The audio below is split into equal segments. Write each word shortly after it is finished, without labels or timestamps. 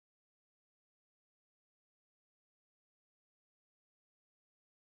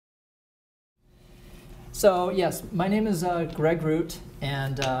So yes, my name is Greg Root,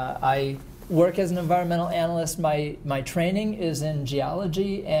 and I work as an environmental analyst. My training is in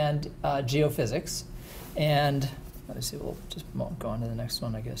geology and geophysics. And let me see, we'll just go on to the next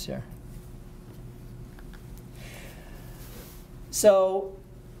one, I guess, here. So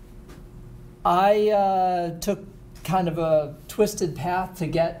I took kind of a twisted path to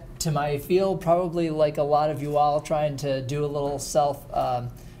get to my field, probably like a lot of you all, trying to do a little self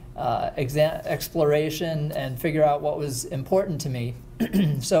exploration and figure out what was important to me.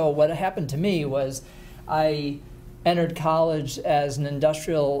 So what happened to me was I entered college as an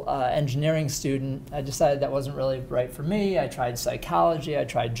industrial engineering student. I decided that wasn't really right for me. I tried psychology, I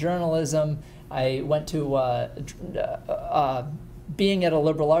tried journalism. I went to being at a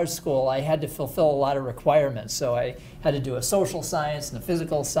liberal arts school, I had to fulfill a lot of requirements. So I had to do a social science and a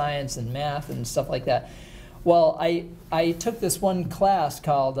physical science and math and stuff like that. Well, I took this one class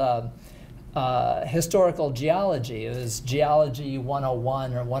called historical geology. It was Geology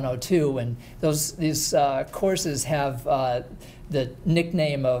 101 or 102, and these courses have the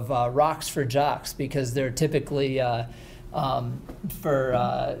nickname of rocks for jocks because they're typically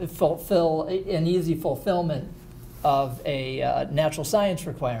fulfill an easy fulfillment of a natural science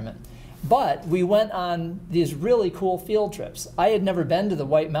requirement. But we went on these really cool field trips. I had never been to the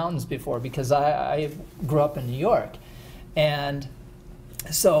White Mountains before because I grew up in New York. And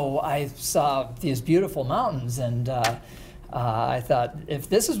so I saw these beautiful mountains, and I thought, if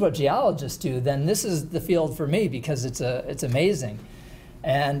this is what geologists do, then this is the field for me because it's amazing.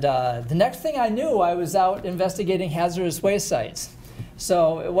 And the next thing I knew, I was out investigating hazardous waste sites.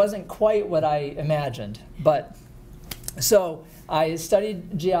 So it wasn't quite what I imagined. So I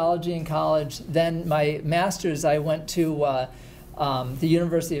studied geology in college. Then my master's, I went to the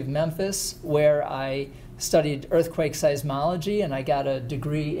University of Memphis, where I studied earthquake seismology, and I got a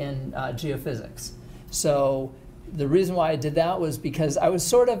degree in geophysics. So the reason why I did that was because I was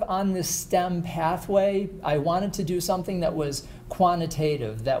sort of on this STEM pathway. I wanted to do something that was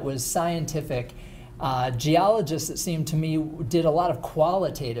quantitative, that was scientific. Geologists, it seemed to me, did a lot of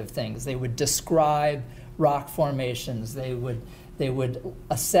qualitative things. They would describe rock formations. They would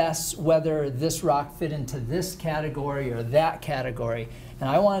assess whether this rock fit into this category or that category. And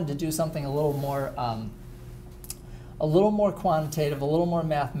I wanted to do something a little more quantitative, a little more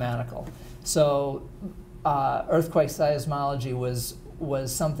mathematical. So earthquake seismology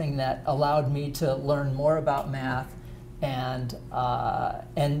was something that allowed me to learn more about math and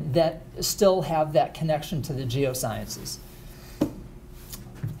that still have that connection to the geosciences.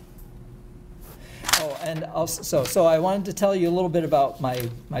 Oh, and also, so I wanted to tell you a little bit about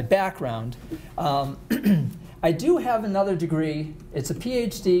my background. I do have another degree. It's a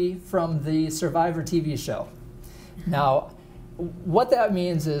PhD from the Survivor TV show. Now, what that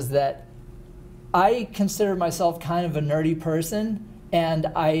means is that I consider myself kind of a nerdy person, and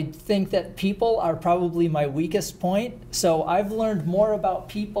I think that people are probably my weakest point. So I've learned more about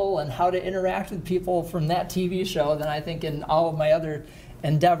people and how to interact with people from that TV show than I think in all of my other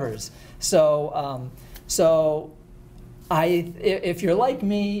endeavors. So, if you're like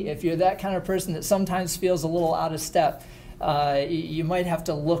me, if you're that kind of person that sometimes feels a little out of step, you might have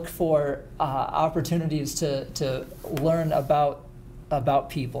to look for opportunities to learn about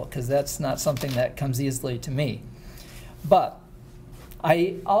people, because that's not something that comes easily to me. But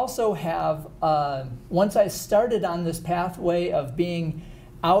I also have, once I started on this pathway of being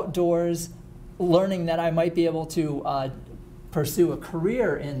outdoors, learning that I might be able to pursue a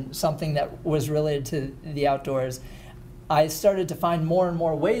career in something that was related to the outdoors, I started to find more and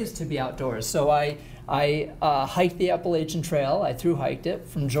more ways to be outdoors. So I hiked the Appalachian Trail. I thru-hiked it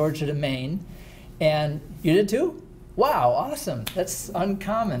from Georgia to Maine. And you did too? Wow, awesome. That's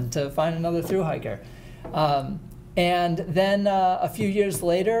uncommon to find another thru-hiker. And then a few years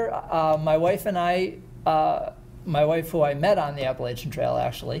later, my wife and I, my wife who I met on the Appalachian Trail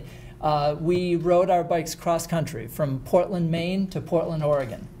actually, we rode our bikes cross country from Portland, Maine to Portland,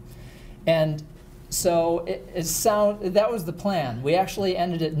 Oregon. And so that was the plan. We actually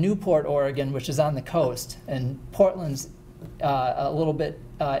ended at Newport, Oregon, which is on the coast, and Portland's a little bit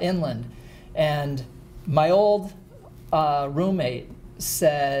inland. And my old roommate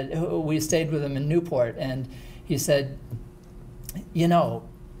said, we stayed with him in Newport, and he said, you know,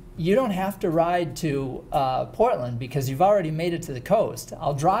 you don't have to ride to Portland because you've already made it to the coast.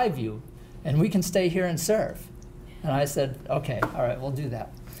 I'll drive you, and we can stay here and surf. And I said, okay, all right, we'll do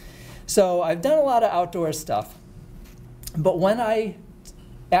that. So I've done a lot of outdoor stuff. But when I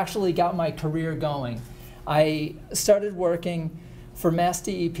actually got my career going, I started working for Mass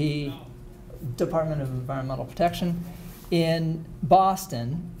DEP, Department of Environmental Protection, in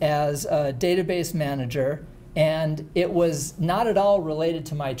Boston as a database manager, and it was not at all related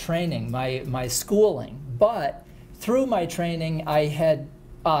to my training, my schooling. But through my training, I had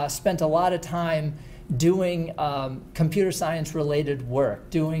spent a lot of time doing computer science related work,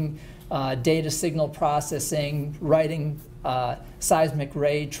 doing data signal processing, writing seismic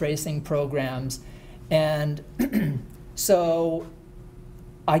ray tracing programs. And so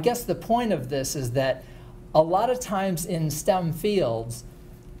I guess the point of this is that a lot of times in STEM fields,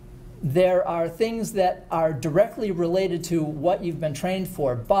 there are things that are directly related to what you've been trained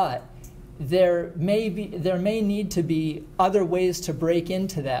for, but there may need to be other ways to break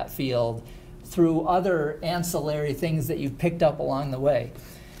into that field through other ancillary things that you've picked up along the way.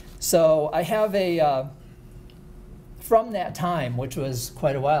 So I have a, from that time, which was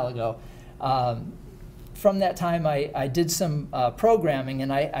quite a while ago, from that time I did some programming,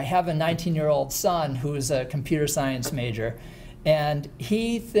 and I have a 19-year-old son who is a computer science major. And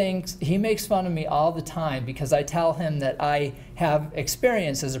he makes fun of me all the time because I tell him that I have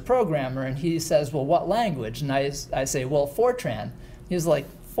experience as a programmer, and he says, well, what language? And I say, well, Fortran. He's like,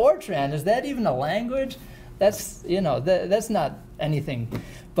 Fortran, is that even a language? That's, you know, that's not anything.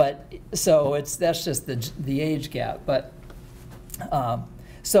 But so that's just the age gap. But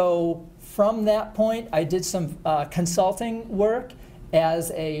so from that point, I did some consulting work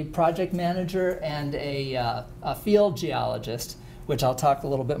as a project manager and a field geologist, which I'll talk a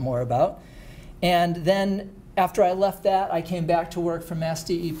little bit more about. And then after I left that, I came back to work for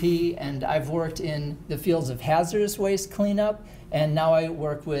MassDEP, and I've worked in the fields of hazardous waste cleanup, and now I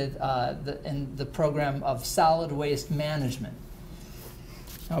work with in the program of solid waste management.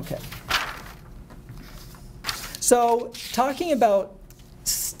 Okay. So talking about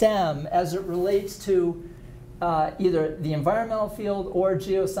STEM as it relates to either the environmental field or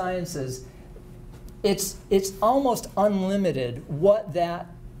geosciences, it's almost unlimited what that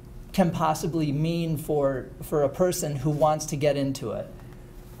can possibly mean for a person who wants to get into it.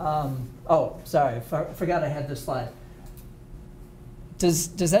 Oh, sorry, forgot I had this slide.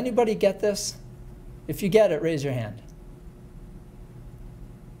 Does anybody get this? If you get it, raise your hand.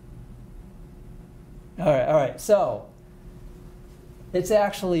 All right, so it's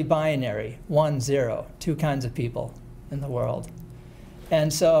actually binary, 1, 0, two kinds of people in the world.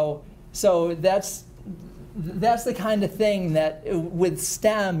 And so that's the kind of thing that with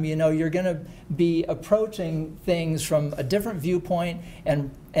STEM, you know, you're going to be approaching things from a different viewpoint,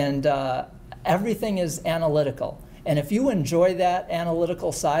 and everything is analytical. And if you enjoy that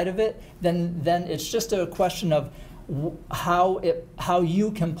analytical side of it, then it's just a question of how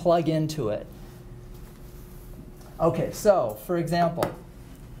you can plug into it. Okay, so for example,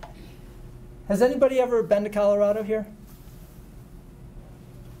 has anybody ever been to Colorado here?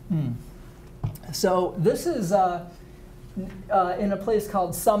 So this is in a place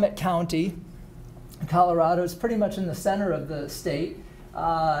called Summit County, Colorado. It's pretty much in the center of the state.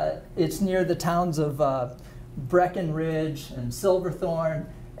 It's near the towns of Breckenridge and Silverthorne.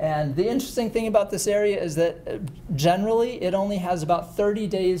 And the interesting thing about this area is that generally it only has about 30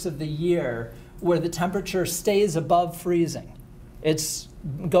 days of the year where the temperature stays above freezing. It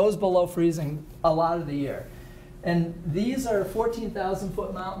goes below freezing a lot of the year. And these are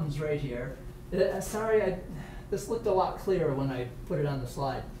 14,000-foot mountains right here. Sorry, this looked a lot clearer when I put it on the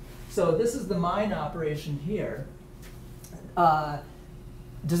slide. So this is the mine operation here.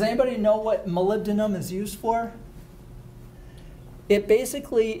 Does anybody know what molybdenum is used for? It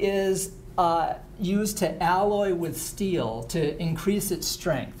basically is used to alloy with steel to increase its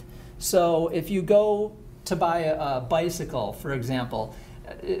strength. So if you go to buy a bicycle, for example,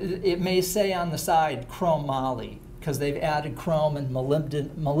 it may say on the side chrome moly, because they've added chrome and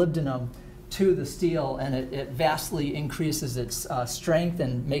molybdenum to the steel, and it vastly increases its strength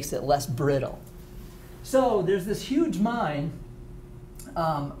and makes it less brittle. So there's this huge mine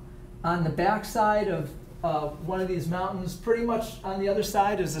on the backside of one of these mountains. Pretty much on the other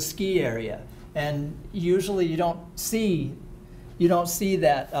side is a ski area, and usually you don't see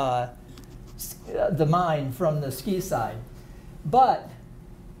that the mine from the ski side. But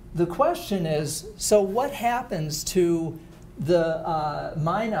the question is, so what happens to the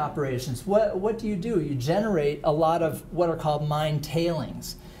mine operations? What do? You generate a lot of what are called mine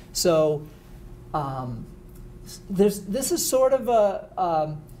tailings. So this is sort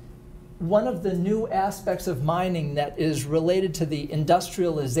of one of the new aspects of mining that is related to the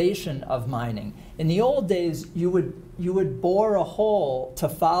industrialization of mining. In the old days, you would bore a hole to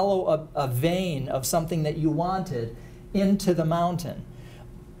follow a vein of something that you wanted into the mountain.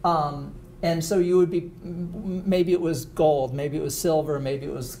 And so you would be, maybe it was gold, maybe it was silver, maybe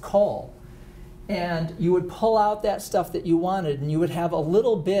it was coal. and you would pull out that stuff that you wanted, and you would have a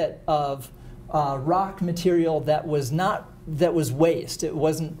little bit of rock material that was waste. It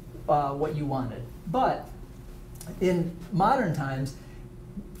wasn't what you wanted. But in modern times,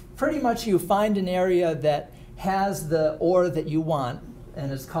 pretty much you find an area that has the ore that you want,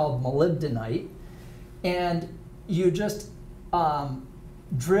 and it's called molybdenite, and you just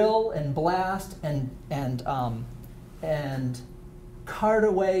drill and blast and cart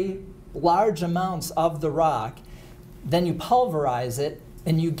away large amounts of the rock. Then you pulverize it,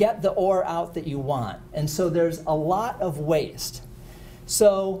 and you get the ore out that you want. And so there's a lot of waste.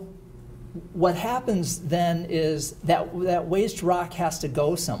 So what happens then is that waste rock has to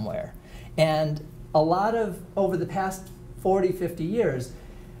go somewhere. And a lot of, over the past 40, 50 years,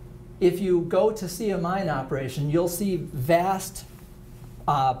 if you go to see a mine operation, you'll see vast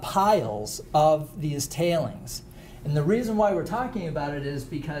piles of these tailings. And the reason why we're talking about it is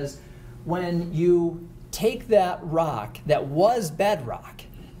because when you take that rock that was bedrock,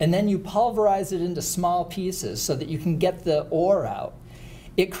 and then you pulverize it into small pieces so that you can get the ore out,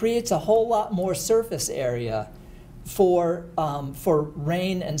 it creates a whole lot more surface area for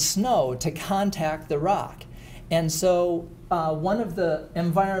rain and snow to contact the rock. And so one of the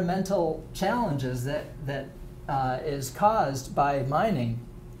environmental challenges that is caused by mining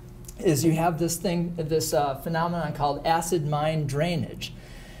is you have this phenomenon called acid mine drainage.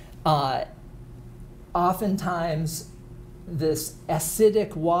 Oftentimes, this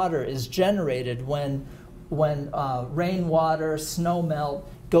acidic water is generated when rainwater, snow melt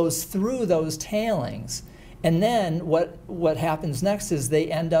goes through those tailings. And then what happens next is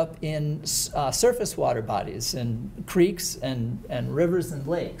they end up in surface water bodies, and creeks and rivers and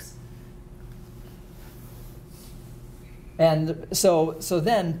lakes. And so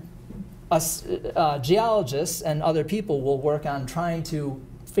then geologists and other people will work on trying to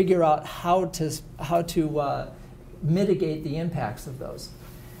figure out how to mitigate the impacts of those.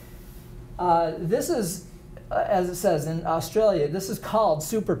 This is, as it says in Australia, this is called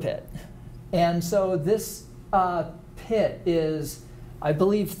Super Pit. And so this pit is, I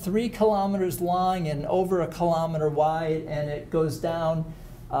believe, 3 kilometers long and over 1 kilometer wide, and it goes down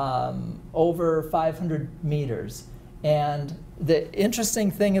over 500 meters. And the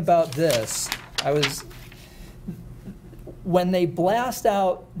interesting thing about this, when they blast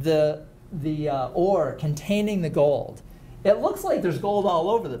out the ore containing the gold, it looks like there's gold all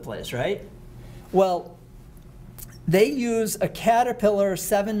over the place, right? Well, they use a Caterpillar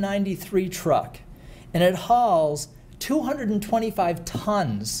 793 truck, and it hauls 225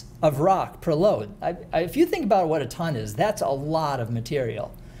 tons of rock per load. If you think about what a ton is, that's a lot of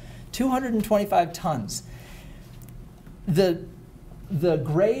material. 225 tons. The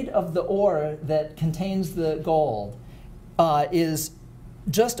grade of the ore that contains the gold is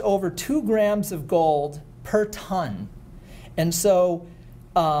just over 2 grams of gold per ton. And so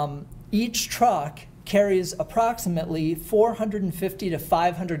each truck carries approximately 450 to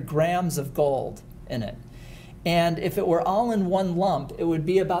 500 grams of gold in it. And if it were all in one lump, it would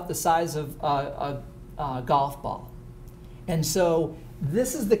be about the size of a golf ball. And so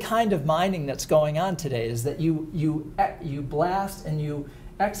this is the kind of mining that's going on today, is that you blast and you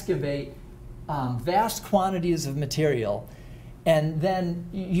excavate vast quantities of material, and then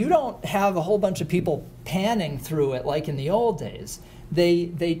you don't have a whole bunch of people panning through it like in the old days.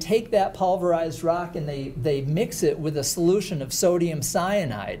 They take that pulverized rock and they mix it with a solution of sodium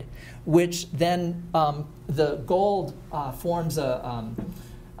cyanide, which then the gold forms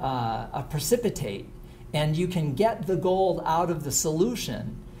a precipitate, and you can get the gold out of the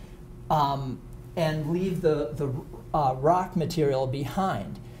solution and leave the rock material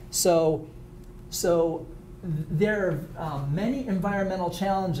behind. So there are many environmental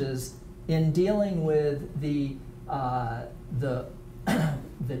challenges in dealing with the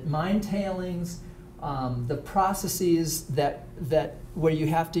mine tailings, the processes where you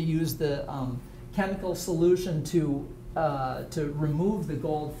have to use the chemical solution to remove the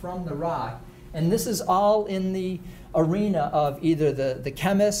gold from the rock. And this is all in the arena of either the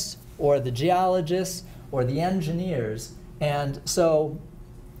chemists or the geologists or the engineers. And so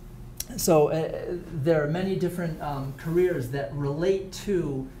there are many different careers that relate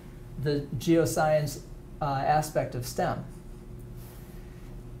to the geoscience aspect of STEM.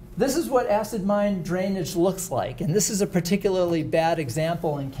 This is what acid mine drainage looks like, and this is a particularly bad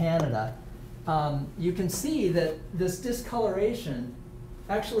example in Canada. You can see that this discoloration,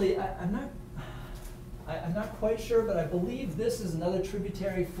 actually, I'm not quite sure, but I believe this is another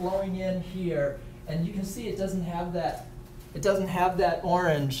tributary flowing in here, and you can see it doesn't have that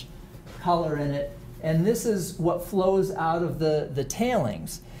orange color in it, and this is what flows out of the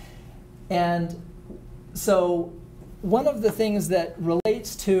tailings. And so one of the things that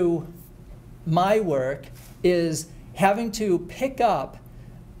relates to my work is having to pick up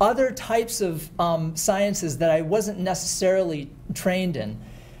other types of sciences that I wasn't necessarily trained in.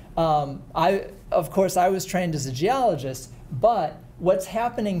 Of course, I was trained as a geologist, but what's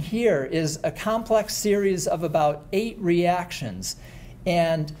happening here is a complex series of about 8 reactions.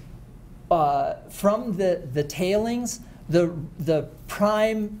 And from the tailings, the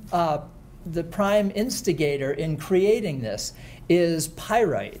prime instigator in creating this is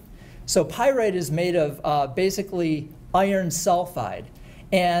pyrite. So pyrite is made of basically iron sulfide.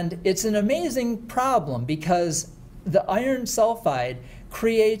 And it's an amazing problem because the iron sulfide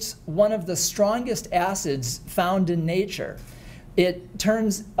creates one of the strongest acids found in nature. It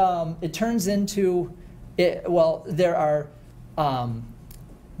turns into, well, there are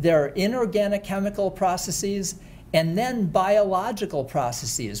inorganic chemical processes and then biological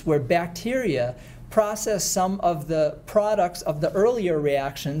processes where bacteria process some of the products of the earlier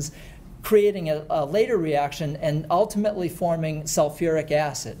reactions, creating a later reaction and ultimately forming sulfuric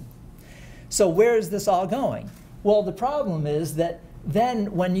acid. So where is this all going? Well, the problem is that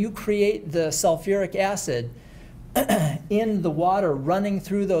then when you create the sulfuric acid in the water running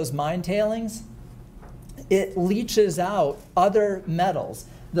through those mine tailings, it leaches out other metals.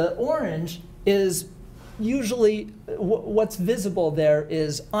 The orange is usually, what's visible there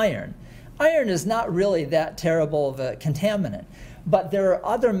is iron. Iron is not really that terrible of a contaminant, but there are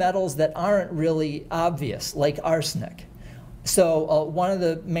other metals that aren't really obvious, like arsenic. So one of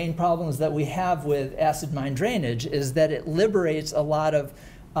the main problems that we have with acid mine drainage is that it liberates a lot of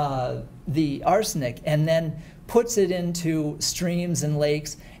the arsenic and then puts it into streams and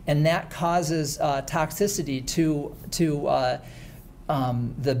lakes, and that causes toxicity to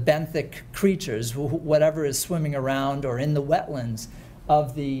the benthic creatures, whatever is swimming around or in the wetlands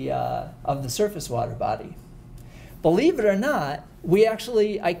of the surface water body. Believe it or not,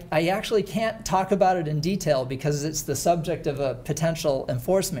 I actually can't talk about it in detail because it's the subject of a potential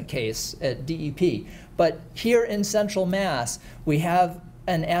enforcement case at DEP. But here in Central Mass, we have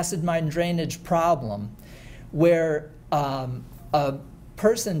an acid mine drainage problem where a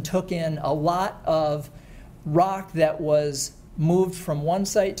person took in a lot of rock that was moved from one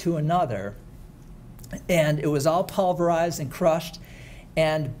site to another, and it was all pulverized and crushed.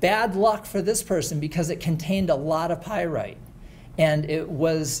 And bad luck for this person because it contained a lot of pyrite. And it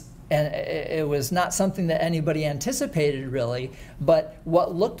was not something that anybody anticipated really, but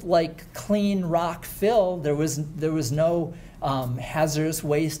what looked like clean rock fill, there was no hazardous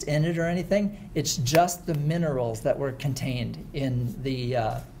waste in it or anything. It's just the minerals that were contained in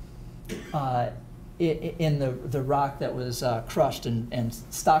the rock that was crushed and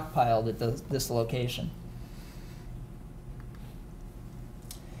stockpiled at this location.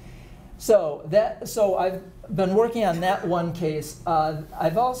 So I've been working on that one case. I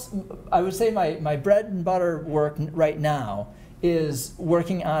would say my bread and butter work right now is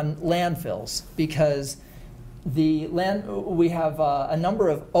working on landfills, because we have a number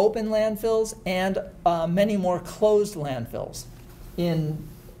of open landfills and many more closed landfills in,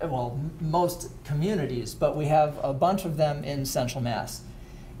 well, most communities, but we have a bunch of them in Central Mass.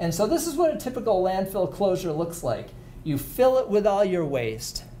 And so this is what a typical landfill closure looks like. You fill it with all your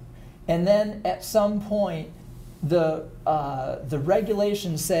waste, and then at some point the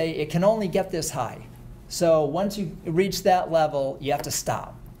regulations say it can only get this high. So once you reach that level, you have to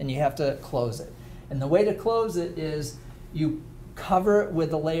stop and you have to close it. And the way to close it is you cover it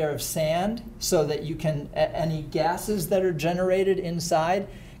with a layer of sand so that you can, any gases that are generated inside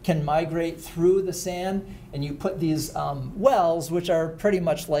can migrate through the sand, and you put these wells, which are pretty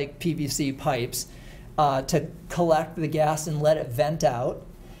much like PVC pipes, to collect the gas and let it vent out.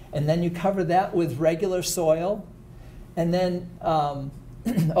 And then you cover that with regular soil. And then, above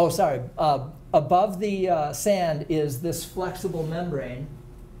the sand is this flexible membrane.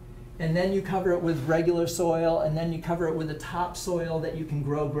 And then you cover it with regular soil, and then you cover it with a topsoil that you can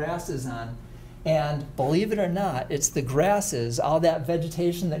grow grasses on. And believe it or not, it's the grasses, all that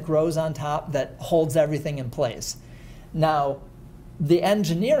vegetation that grows on top, that holds everything in place. Now, the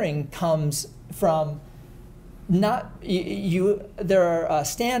engineering comes from there are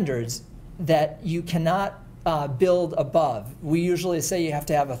standards that you cannot build above. We usually say you have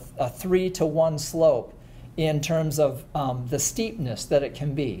to have a 3-to-1 slope in terms of the steepness that it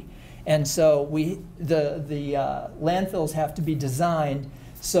can be. And so the landfills have to be designed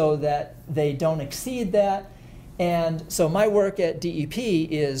so that they don't exceed that. And so my work at DEP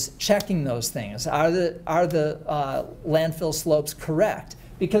is checking those things. Are the landfill slopes correct?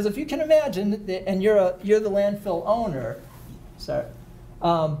 Because if you can imagine, and you're the landfill owner, sorry,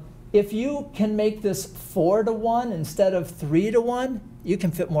 if you can make this 4-to-1 instead of 3-to-1, you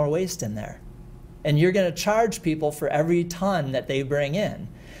can fit more waste in there. And you're going to charge people for every ton that they bring in.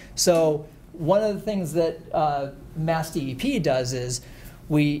 So one of the things that Mass DEP does is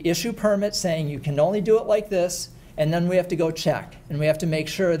we issue permits saying you can only do it like this, and then we have to go check. And we have to make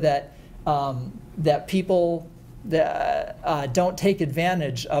sure that, that people that, don't take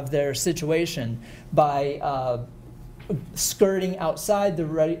advantage of their situation by skirting outside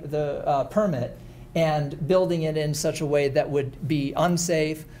the permit and building it in such a way that would be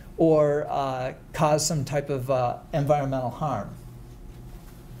unsafe or cause some type of environmental harm.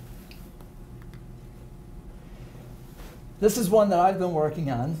 This is one that I've been working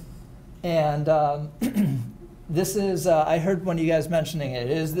on, and this is, I heard one of you guys mentioning it.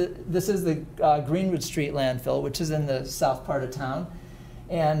 This is the Greenwood Street landfill, which is in the south part of town.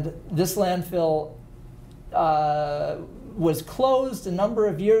 And this landfill was closed a number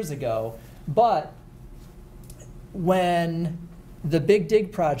of years ago, but when the Big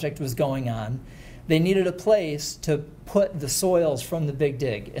Dig project was going on, they needed a place to put the soils from the Big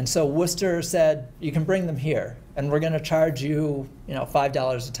Dig. And so Worcester said, you can bring them here, and we're going to charge you,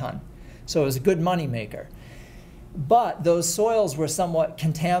 $5 a ton. So it was a good money maker. But those soils were somewhat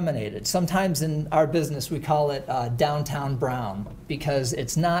contaminated. Sometimes in our business we call it downtown brown, because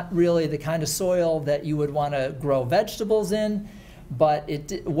it's not really the kind of soil that you would want to grow vegetables in, but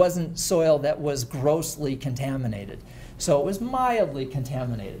it wasn't soil that was grossly contaminated. So it was mildly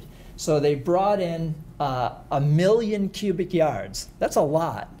contaminated. So they brought in 1 million cubic yards. That's a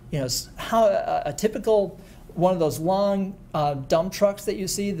lot. How a typical one of those long dump trucks that you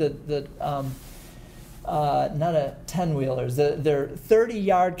see, not a 10-wheelers. They're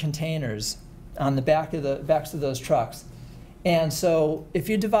 30-yard containers on the backs of those trucks. And so if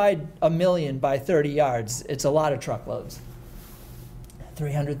you divide 1 million by 30 yards, it's a lot of truckloads.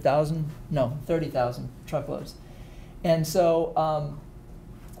 300,000? No, 30,000 truckloads. And so,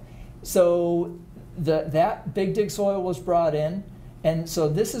 that Big Dig soil was brought in, and so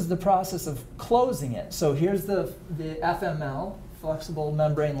this is the process of closing it. So here's the FML, flexible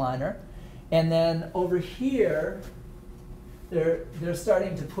membrane liner. And then over here, they're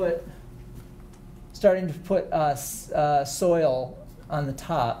starting to put soil on the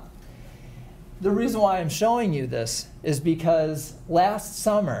top. The reason why I'm showing you this is because last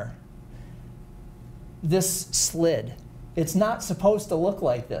summer, this slid. It's not supposed to look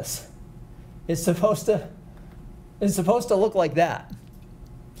like this. It's supposed to look like that.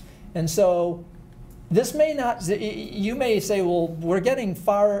 And so this may not, you may say, well, we're getting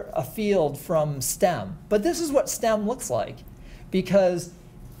far afield from STEM, but this is what STEM looks like, because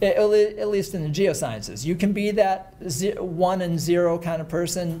at least in the geosciences, you can be that 1 and 0 kind of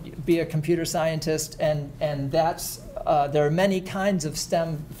person, be a computer scientist, and that's, there are many kinds of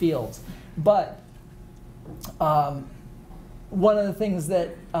STEM fields. But one of the things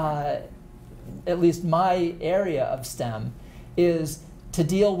that, at least my area of STEM, is to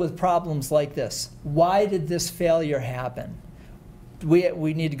deal with problems like this. Why did this failure happen?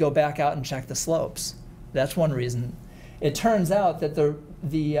 We need to go back out and check the slopes. That's one reason. It turns out that the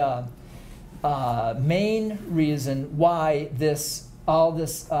main reason why all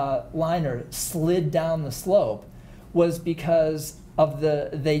this liner slid down the slope was because of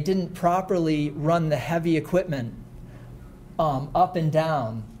they didn't properly run the heavy equipment up and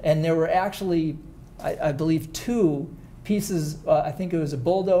down. And there were actually, I believe, 2 pieces, I think it was a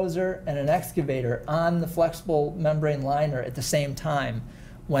bulldozer and an excavator on the flexible membrane liner at the same time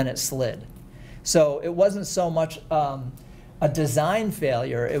when it slid. So it wasn't so much a design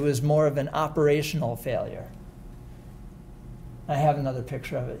failure, it was more of an operational failure. I have another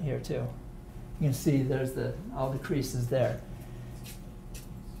picture of it here too. You can see there's all the creases there.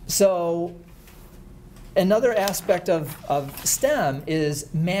 So another aspect of STEM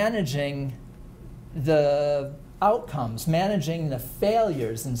is managing the outcomes, managing the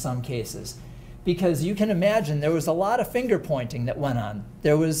failures in some cases. Because you can imagine there was a lot of finger pointing that went on.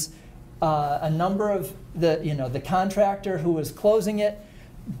 There was a number of the contractor who was closing it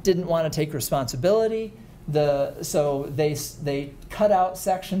didn't want to take responsibility. So they cut out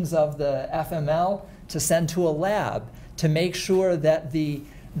sections of the FML to send to a lab to make sure that the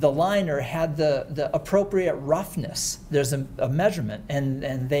liner had the appropriate roughness. There's a measurement,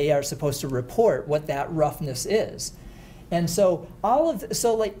 and they are supposed to report what that roughness is. And so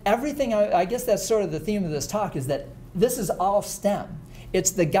like everything, I guess that's sort of the theme of this talk, is that this is all STEM.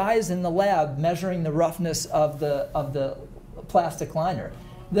 It's the guys in the lab measuring the roughness of the plastic liner.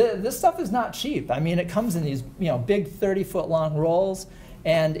 This stuff is not cheap. I mean, it comes in these big 30-foot long rolls,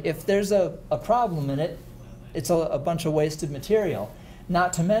 and if there's a problem in it, it's a bunch of wasted material.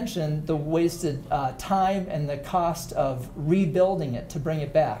 not to mention the wasted time and the cost of rebuilding it to bring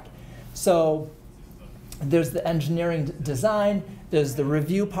it back. So there's the engineering design, there's the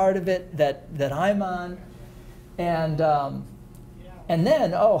review part of it that I'm on, and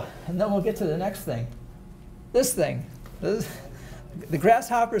then we'll get to the next thing. This thing, the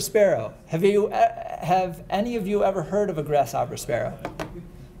grasshopper sparrow. Have any of you ever heard of a grasshopper sparrow?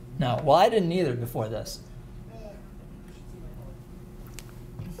 No. Well, I didn't either before this.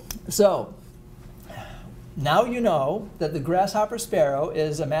 So now you know that the grasshopper sparrow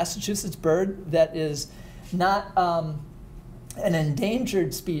is a Massachusetts bird that is not an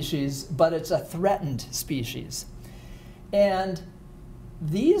endangered species, but it's a threatened species. And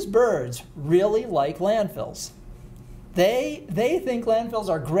these birds really like landfills. They think landfills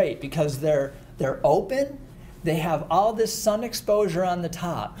are great because they're open, they have all this sun exposure on the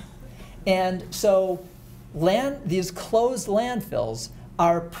top. And so these closed landfills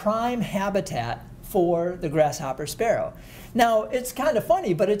are prime habitat for the grasshopper sparrow. Now, it's kind of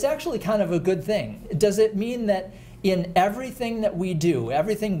funny, but it's actually kind of a good thing. Does it mean that in everything that we do,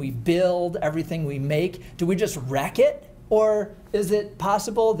 everything we build, everything we make, do we just wreck it? Or is it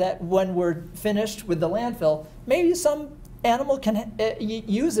possible that when we're finished with the landfill, maybe some animal can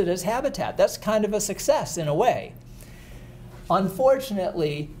use it as habitat? That's kind of a success in a way.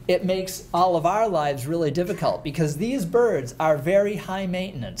 Unfortunately, it makes all of our lives really difficult because these birds are very high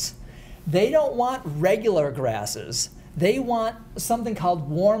maintenance. They don't want regular grasses. They want something called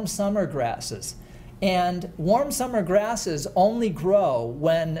warm summer grasses. And warm summer grasses only grow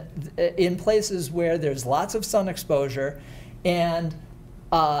when in places where there's lots of sun exposure and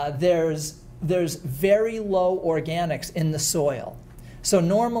there's very low organics in the soil. So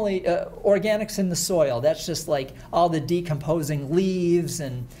normally, organics in the soil, that's just like all the decomposing leaves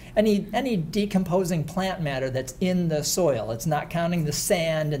and any decomposing plant matter that's in the soil. It's not counting the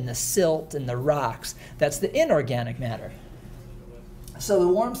sand and the silt and the rocks. That's the inorganic matter. So the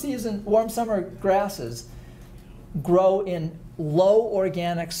warm summer grasses grow in low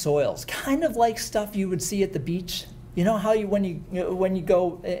organic soils, kind of like stuff you would see at the beach. You know how when you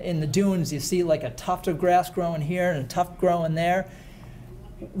go in the dunes, you see like a tuft of grass growing here and a tuft growing there?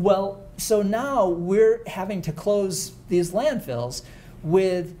 Well, so now we're having to close these landfills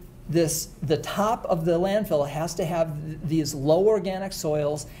with the top of the landfill has to have these low organic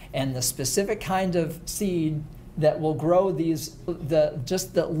soils and the specific kind of seed that will grow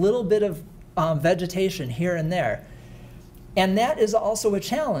just the little bit of vegetation here and there. And that is also a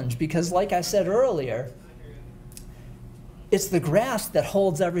challenge because, like I said earlier, it's the grass that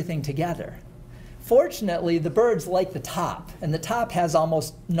holds everything together. Fortunately, the birds like the top, and the top has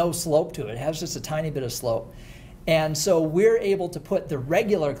almost no slope to it. It has just a tiny bit of slope. And so we're able to put the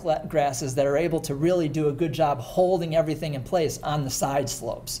regular grasses that are able to really do a good job holding everything in place on the side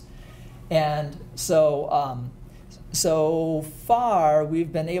slopes. And so, so far,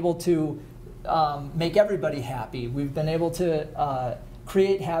 we've been able to make everybody happy. We've been able to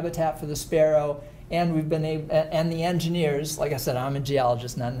create habitat for the sparrow, and we've been able, and the engineers, like I said, I'm a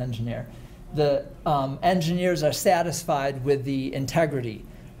geologist, not an engineer. The engineers are satisfied with the integrity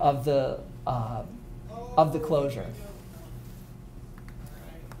of the closure.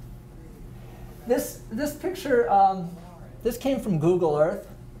 This picture, this came from Google Earth,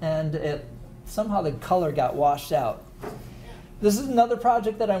 and somehow the color got washed out. This is another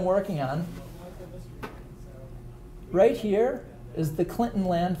project that I'm working on. Right here is the Clinton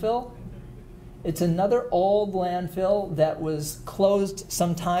landfill. It's another old landfill that was closed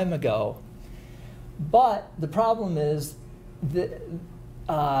some time ago. But the problem is that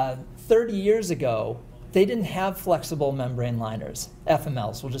 30 years ago, they didn't have flexible membrane liners,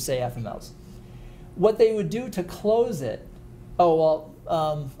 FMLs, we'll just say FMLs. What they would do to close it,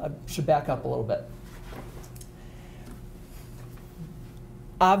 I should back up a little bit.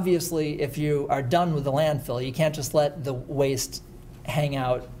 Obviously, if you are done with the landfill, you can't just let the waste hang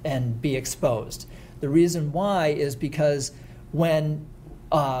out and be exposed. The reason why is because when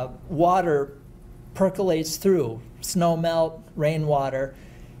water percolates through, snow melt, rainwater,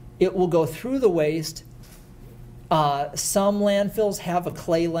 it will go through the waste. Some landfills have a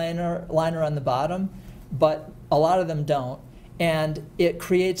clay liner on the bottom, but a lot of them don't. And it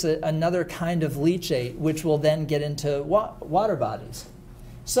creates another kind of leachate, which will then get into water bodies.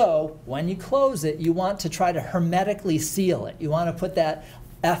 So when you close it, you want to try to hermetically seal it. You want to put that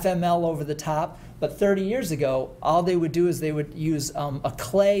FML over the top. But 30 years ago, all they would do is they would use a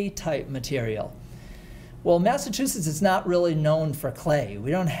clay type material. Well, Massachusetts is not really known for clay.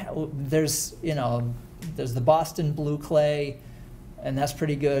 We don't have, there's the Boston blue clay, and that's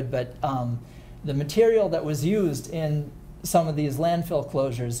pretty good. But the material that was used in some of these landfill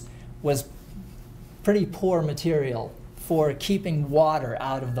closures was pretty poor material for keeping water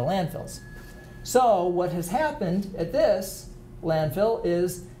out of the landfills. So what has happened at this landfill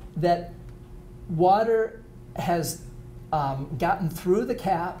is that water has gotten through the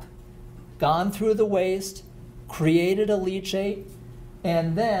cap, gone through the waste, created a leachate,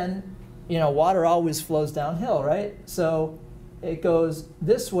 and then, you know, water always flows downhill, right? So it goes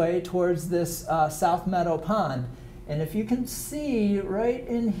this way towards this South Meadow Pond. And if you can see right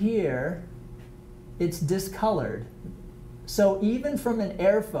in here, it's discolored. So even from an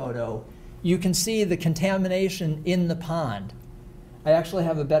air photo, you can see the contamination in the pond. I actually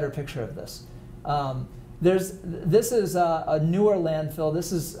have a better picture of this. This is a newer landfill.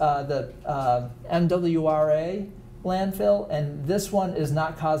 This is the MWRA landfill, and this one is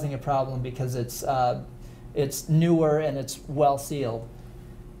not causing a problem because it's newer and it's well sealed.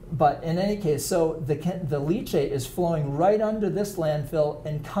 But in any case, so the leachate is flowing right under this landfill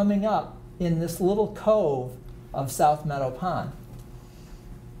and coming up in this little cove of South Meadow Pond.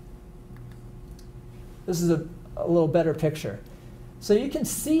 This is a little better picture. So you can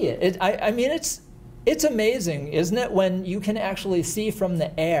see it. I mean, it's amazing, isn't it, when you can actually see from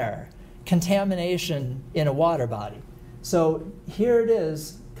the air contamination in a water body. So here it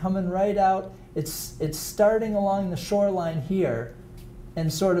is coming right out. It's starting along the shoreline here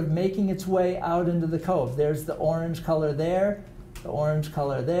and sort of making its way out into the cove. There's the orange color there, the orange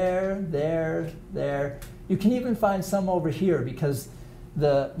color there, there. You can even find some over here because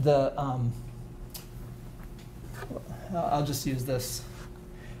I'll just use this.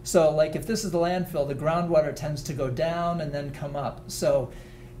 So like if this is the landfill, the groundwater tends to go down and then come up. So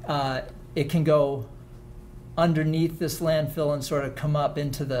it can go underneath this landfill and sort of come up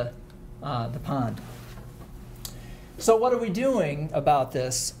into the pond. So what are we doing about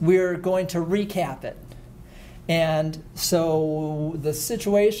this? We're going to recap it. And so the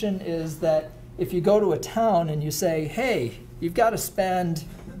situation is that if you go to a town and you say, hey, you've got to spend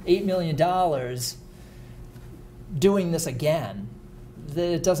 $8 million doing this again,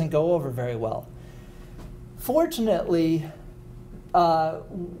 it doesn't go over very well. Fortunately,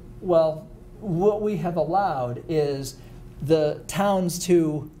 well, what we have allowed is the towns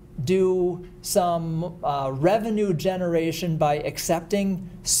to do some revenue generation by accepting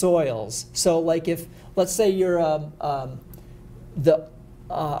soils. So like if, let's say you're a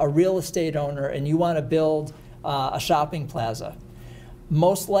real estate owner and you want to build a shopping plaza,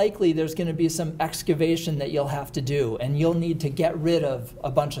 most likely there's going to be some excavation that you'll have to do, and you'll need to get rid of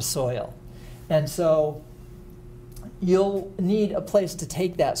a bunch of soil. And so you'll need a place to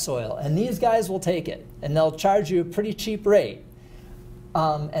take that soil, and these guys will take it, and they'll charge you a pretty cheap rate.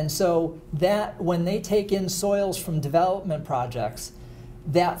 And so that, when they take in soils from development projects,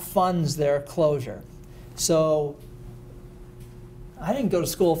 that funds their closure. So I didn't go to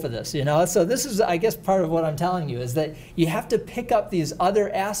school for this, you know, so this is, I guess, part of what I'm telling you is that you have to pick up these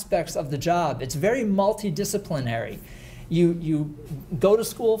other aspects of the job. It's very multidisciplinary. You go to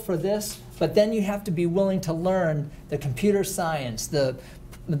school for this, but then you have to be willing to learn the computer science, the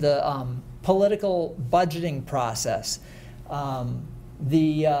political budgeting process. You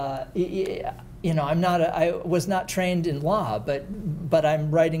know, I was not trained in law, but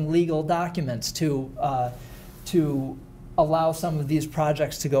I'm writing legal documents to allow some of these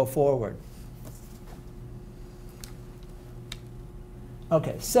projects to go forward.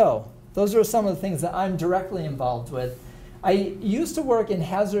 Okay, so those are some of the things that I'm directly involved with. I used to work in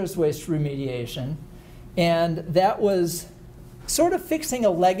hazardous waste remediation, and that was sort of fixing a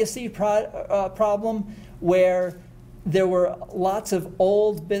legacy problem where there were lots of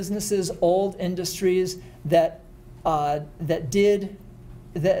old businesses, old industries that did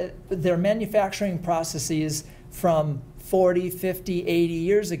their manufacturing processes from 40, 50, 80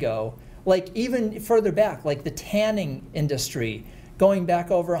 years ago, like even further back, like the tanning industry, going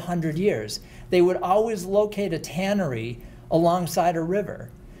back over 100 years. They would always locate a tannery alongside a river.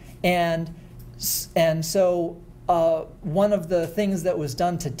 And so one of the things that was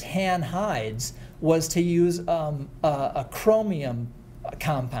done to tan hides was to use a chromium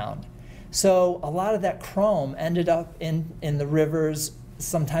compound. So a lot of that chrome ended up in the rivers.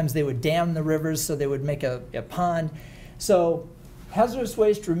 Sometimes they would dam the rivers so they would make a pond. So hazardous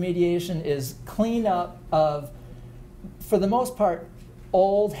waste remediation is cleanup of, for the most part,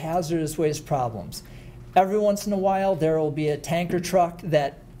 old hazardous waste problems. Every once in a while there will be a tanker truck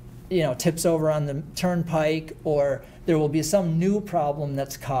that, you know, tips over on the turnpike, or there will be some new problem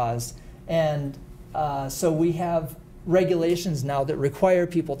that's caused. And so we have regulations now that require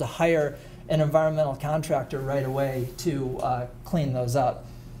people to hire an environmental contractor right away to clean those up.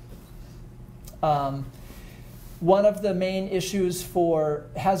 one of the main issues for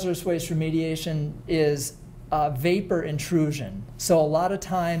hazardous waste remediation is vapor intrusion. So a lot of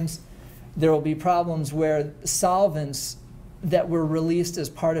times there will be problems where solvents that were released as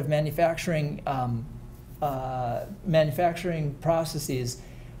part of manufacturing processes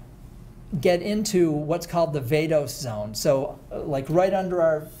get into what's called the vadose zone. So like right under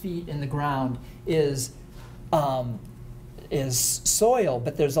our feet in the ground is soil,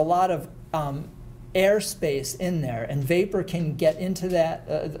 but there's a lot of airspace in there, and vapor can get into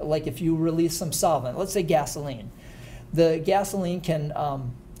that, like if you release some solvent, let's say gasoline. The gasoline can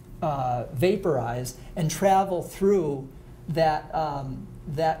vaporize and travel through that,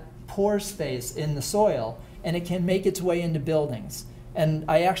 that pore space in the soil, and it can make its way into buildings. And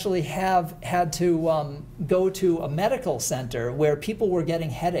I actually have had to go to a medical center where people were getting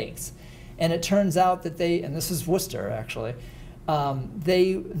headaches. And it turns out that and this is Worcester actually,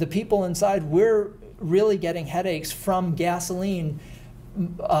 the people inside were really getting headaches from gasoline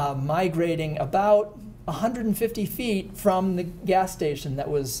migrating about 150 feet from the gas station that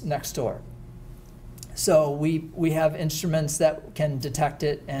was next door. So we have instruments that can detect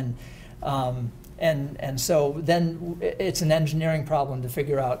it, and so then it's an engineering problem to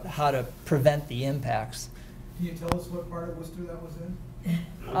figure out how to prevent the impacts. Can you tell us what part of Worcester that was in?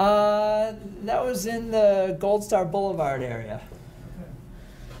 That was in the Gold Star Boulevard area. Okay.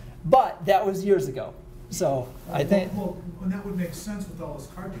 But that was years ago. So I think... Well, that would make sense with all those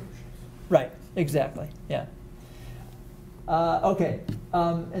car dealerships. Right, exactly, yeah. Okay,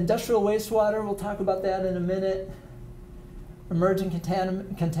 industrial wastewater, we'll talk about that in a minute. Emerging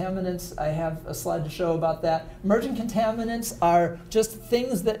contaminants, I have a slide to show about that. Emerging contaminants are just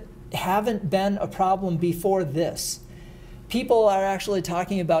things that haven't been a problem before this. People are actually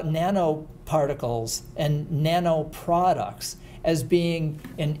talking about nanoparticles and nanoproducts as being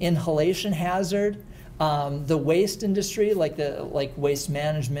an inhalation hazard. The waste industry, like Waste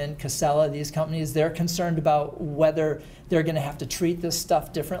Management, Casella, these companies, they're concerned about whether they're going to have to treat this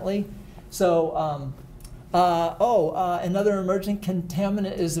stuff differently. So, another emerging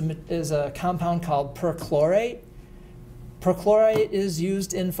contaminant is a compound called perchlorate. Perchlorate is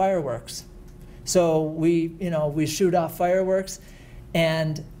used in fireworks. So we shoot off fireworks,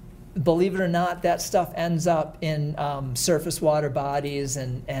 and believe it or not, that stuff ends up in surface water bodies,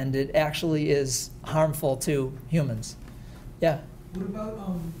 and it actually is harmful to humans. Yeah? What about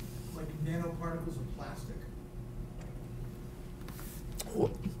like nanoparticles of plastic?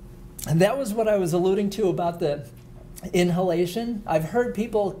 And that was what I was alluding to about the inhalation. I've heard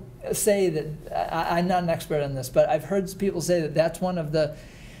people say that, I'm not an expert on this, but I've heard people say that that's one of the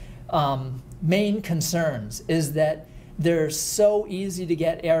main concerns, is that they're so easy to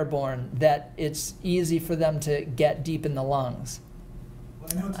get airborne that it's easy for them to get deep in the lungs. Well,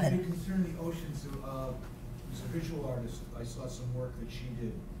 I know it's a big concern in the oceans. There's a visual artist. I saw some work that she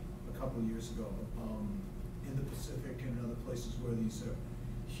did a couple of years ago in the Pacific and other places where these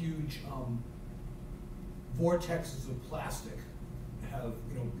huge vortexes of plastic have,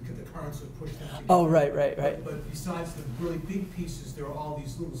 because the currents have pushed them together. Oh, right. But besides the really big pieces, there are all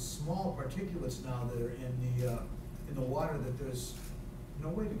these little small particulates now that are in the water that there's no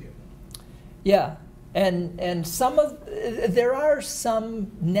way to get them. Yeah, and there are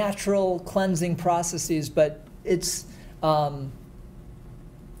some natural cleansing processes, but it's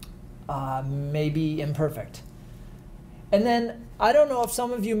maybe imperfect. And then I don't know if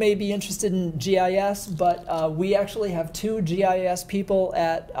some of you may be interested in GIS, but we actually have 2 GIS people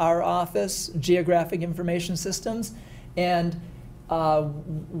at our office, Geographic Information Systems, and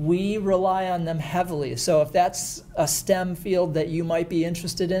we rely on them heavily. So if that's a STEM field that you might be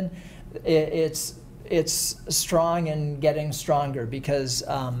interested in, it's strong and getting stronger, because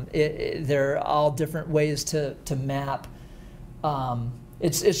there are all different ways to map.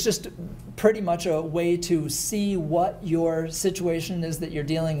 It's just pretty much a way to see what your situation is that you're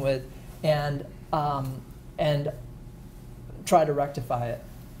dealing with, and try to rectify it.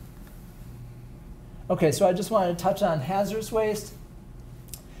 Okay, so I just wanted to touch on hazardous waste.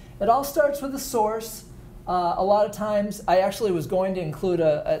 It all starts with a source. A lot of times, I actually was going to include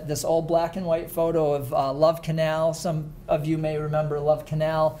this old black and white photo of Love Canal. Some of you may remember Love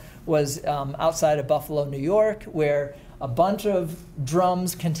Canal was outside of Buffalo, New York, where a bunch of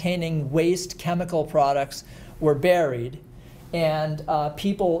drums containing waste chemical products were buried, and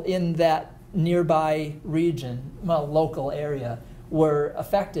people in that nearby region, well, local area, were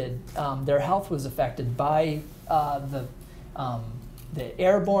affected. Their health was affected by the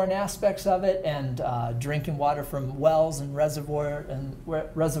airborne aspects of it, and drinking water from wells and reservoirs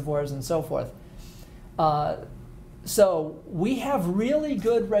and so forth. So we have really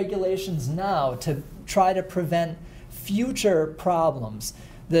good regulations now to try to prevent future problems.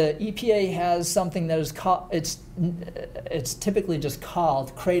 The EPA has something that is called, it's typically just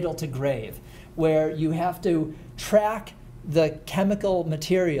called cradle to grave, where you have to track the chemical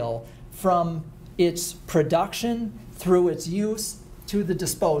material from its production through its use to the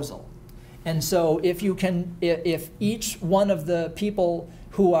disposal. And so if each one of the people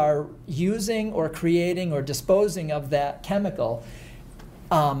who are using or creating or disposing of that chemical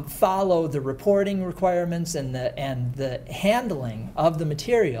follow the reporting requirements and the handling of the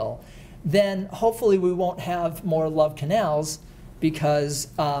material, then hopefully we won't have more love canals because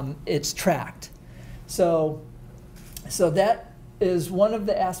it's tracked. So that is one of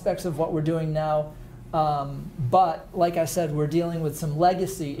the aspects of what we're doing now. But like I said, we're dealing with some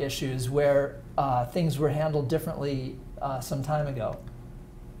legacy issues where things were handled differently some time ago.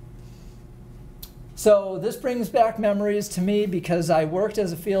 So this brings back memories to me because I worked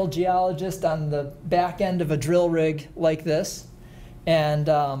as a field geologist on the back end of a drill rig like this. And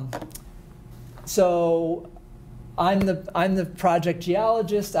so I'm the project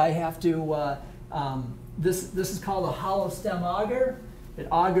geologist. I have to, this is called a hollow stem auger. It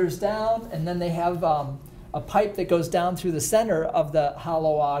augers down, and then they have a pipe that goes down through the center of the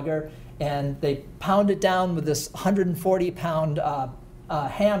hollow auger, and they pound it down with this 140-pound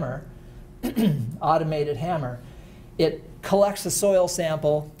hammer, automated hammer. It collects a soil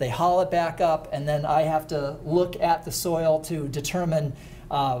sample, they haul it back up, and then I have to look at the soil to determine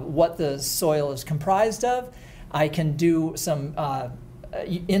what the soil is comprised of. I can do some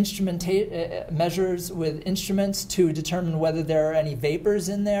measures with instruments to determine whether there are any vapors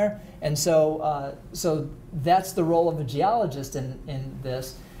in there. And so, so that's the role of a geologist in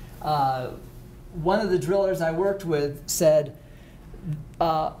this. One of the drillers I worked with said,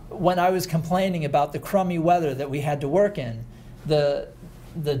 when I was complaining about the crummy weather that we had to work in, the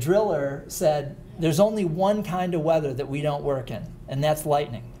driller said, there's only one kind of weather that we don't work in, and that's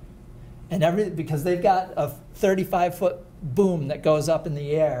lightning. And because they've got a 35-foot boom that goes up in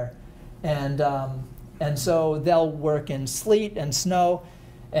the air, and so they'll work in sleet and snow.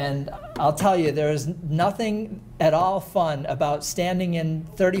 And I'll tell you, there is nothing at all fun about standing in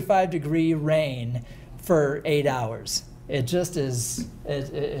 35-degree rain for 8 hours. It just is.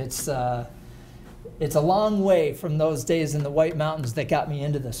 It's a long way from those days in the White Mountains that got me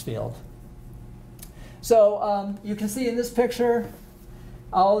into this field. So you can see in this picture,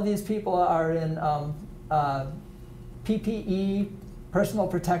 all of these people are in PPE, personal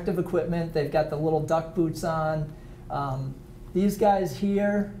protective equipment. They've got the little duck boots on. These guys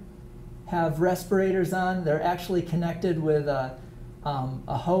here have respirators on. They're actually connected with a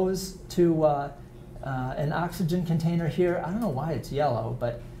hose to an oxygen container here. I don't know why it's yellow,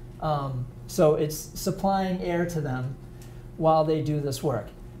 but so it's supplying air to them while they do this work.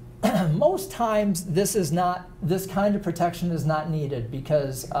 Most times this kind of protection is not needed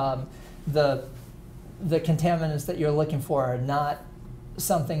because the contaminants that you're looking for are not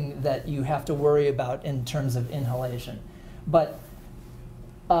something that you have to worry about in terms of inhalation. But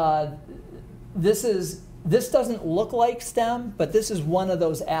this doesn't look like STEM, but this is one of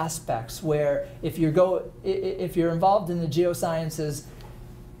those aspects where if you're involved in the geosciences,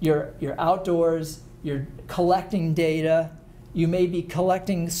 you're outdoors, you're collecting data, you may be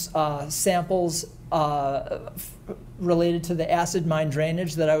collecting samples related to the acid mine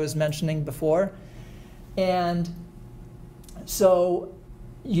drainage that I was mentioning before. And so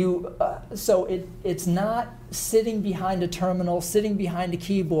it's not sitting behind a terminal, sitting behind a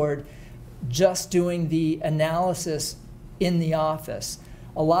keyboard, just doing the analysis in the office.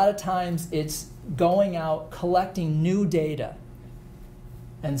 A lot of times it's going out, collecting new data.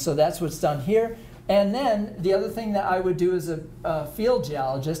 And so that's what's done here. And then the other thing that I would do as a field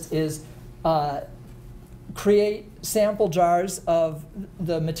geologist is create sample jars of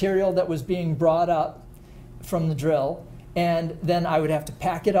the material that was being brought up from the drill. And then I would have to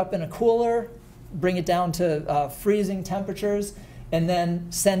pack it up in a cooler, bring it down to freezing temperatures, and then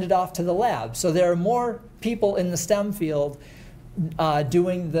send it off to the lab. So there are more people in the STEM field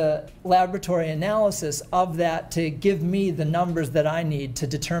doing the laboratory analysis of that to give me the numbers that I need to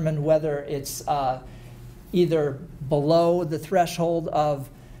determine whether it's either below the threshold of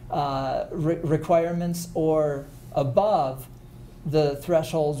requirements or above the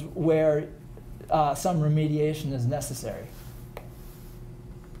thresholds where some remediation is necessary.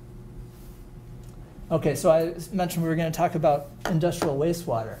 Okay, so I mentioned we were going to talk about industrial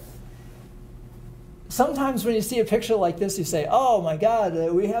wastewater. Sometimes when you see a picture like this, you say, oh my God,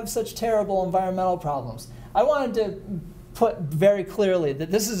 we have such terrible environmental problems. I wanted to put very clearly that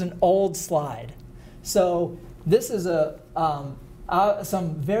this is an old slide. So this is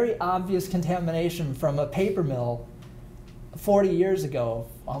some very obvious contamination from a paper mill 40 years ago,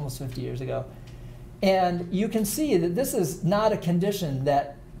 almost 50 years ago. And you can see that this is not a condition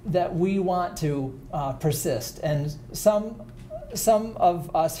that we want to persist. And some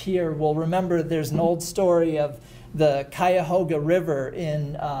of us here will remember there's an old story of the Cuyahoga River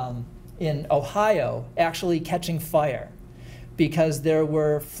in Ohio actually catching fire because there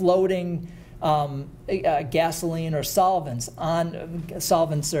were floating gasoline or solvents on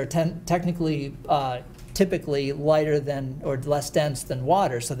solvents are technically typically lighter than or less dense than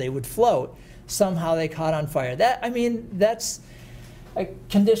water, so they would float. Somehow they caught on fire. That's a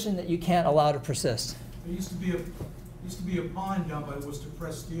condition that you can't allow to persist. There used to be a pond down by Worcester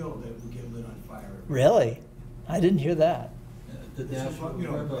Press Steel that would get lit on fire. Really? I didn't hear that. The National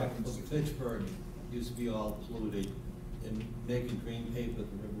River of Pittsburgh used to be all polluted, and making green paper,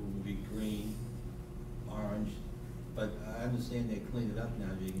 the river would be green, orange. But I understand they cleaned it up now.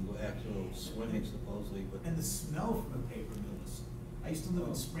 You can go actual swimming supposedly. But and the smell from the paper mill is. I used to live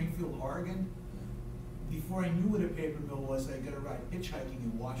in Springfield, Oregon. Before I knew what a paper mill was, I got a ride hitchhiking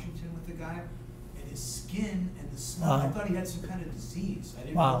in Washington with the guy, and his skin and the smell. I thought he had some kind of disease. I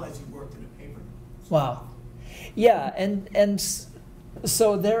didn't realize he worked in a paper mill. Wow. Yeah, and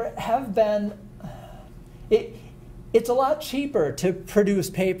so there have been. It's a lot cheaper to produce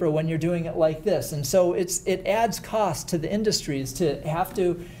paper when you're doing it like this, and so it adds cost to the industries to have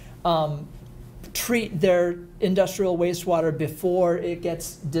to treat their industrial wastewater before it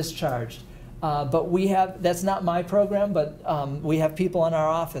gets discharged. But that's not my program, but we have people in our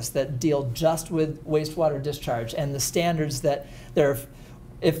office that deal just with wastewater discharge and the standards that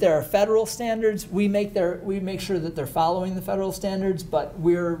if there are federal standards, we make sure that they're following the federal standards, but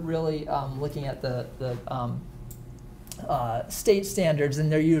we're really looking at the state standards,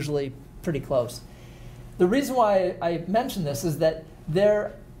 and they're usually pretty close. The reason why I mention this is that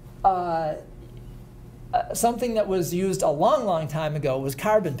something that was used a long, long time ago was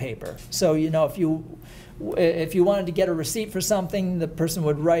carbon paper. So if you wanted to get a receipt for something, the person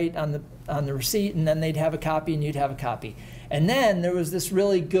would write on the receipt, and then they'd have a copy, and you'd have a copy. And then there was this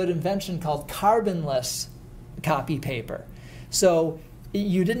really good invention called carbonless copy paper. So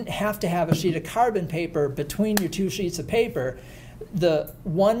you didn't have to have a sheet of carbon paper between your two sheets of paper. The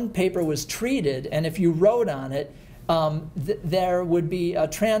one paper was treated, and if you wrote on it, there would be a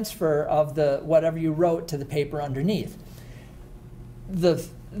transfer of whatever you wrote to the paper underneath. The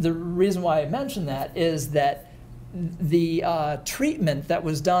reason why I mention that is that the treatment that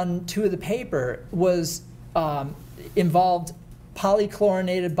was done to the paper was involved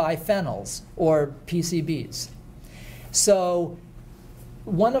polychlorinated biphenyls, or PCBs. So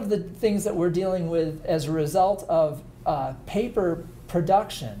one of the things that we're dealing with as a result of paper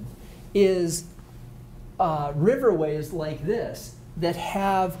production is riverways like this that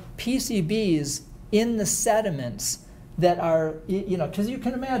have PCBs in the sediments that are, because you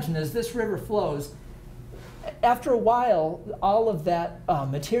can imagine as this river flows, after a while, all of that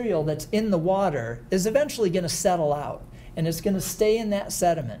material that's in the water is eventually going to settle out, and it's going to stay in that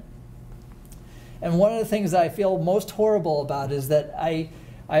sediment. And one of the things that I feel most horrible about is that I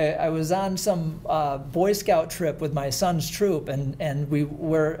was on some Boy Scout trip with my son's troop, and we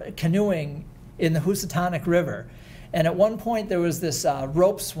were canoeing in the Housatonic River. And at one point there was this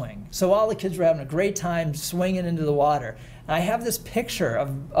rope swing. So all the kids were having a great time swinging into the water. And I have this picture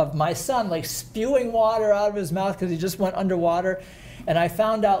of my son like spewing water out of his mouth because he just went underwater. And I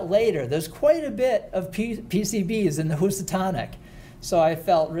found out later there's quite a bit of PCBs in the Housatonic. So I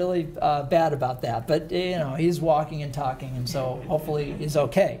felt really bad about that. But he's walking and talking, and so hopefully he's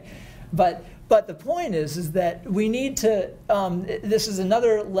okay. But the point is that we need to, this is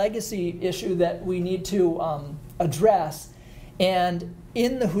another legacy issue that we need to address. And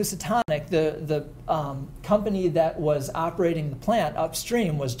in the Housatonic, the company that was operating the plant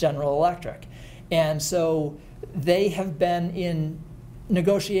upstream was General Electric. And so they have been in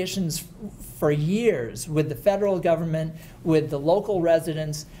negotiations for years with the federal government, with the local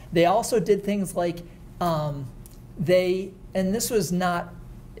residents. They also did things like and this was not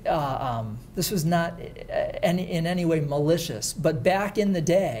in any way malicious, but back in the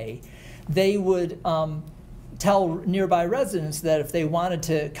day, they would tell nearby residents that if they wanted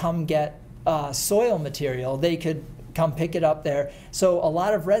to come get soil material, they could come pick it up there. So a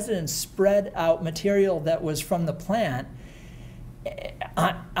lot of residents spread out material that was from the plant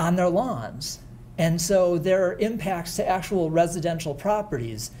on their lawns. And so there are impacts to actual residential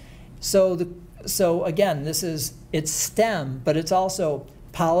properties. So again, it's STEM, but it's also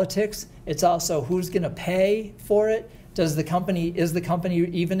politics. It's also who's going to pay for it. Is the company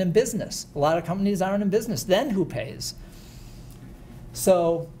even in business? A lot of companies aren't in business. Then who pays?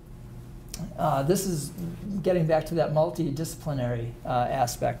 So this is getting back to that multidisciplinary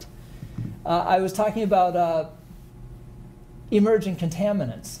aspect. I was talking about emerging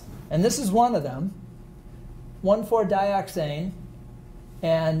contaminants, and this is one of them, 1,4-dioxane,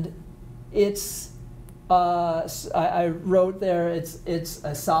 and it's, I wrote there, it's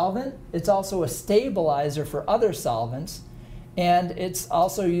a solvent, it's also a stabilizer for other solvents, and it's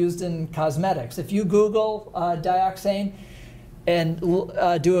also used in cosmetics. If you Google dioxane and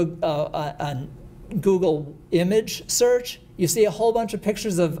do a Google image search, you see a whole bunch of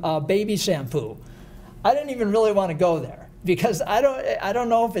pictures of baby shampoo. I didn't even really want to go there because I don't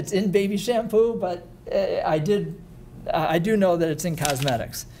know if it's in baby shampoo, but I do know that it's in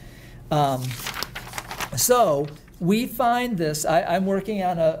cosmetics. So we find this. I'm working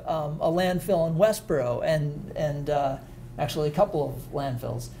on a landfill in Westboro and actually a couple of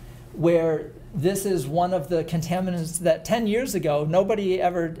landfills where this is one of the contaminants that 10 years ago nobody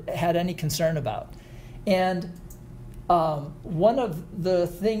ever had any concern about. And one of the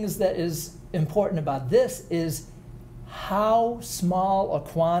things that is important about this is how small a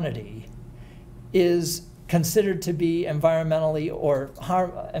quantity is considered to be environmentally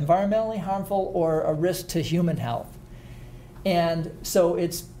harmful or a risk to human health. And so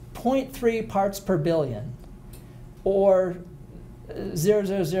it's 0.3 parts per billion, or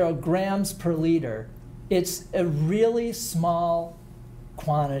 0.000 grams per liter. It's a really small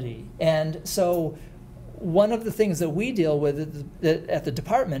quantity. And so one of the things that we deal with at the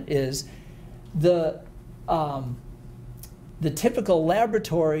department is the typical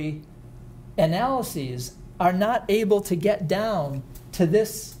laboratory analyses are not able to get down to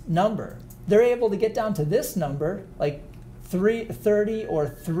this number. They're able to get down to this number, like 30 or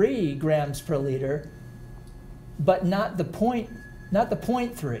 3 grams per liter, but not the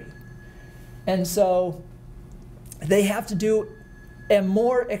 0.3. And so they have to do a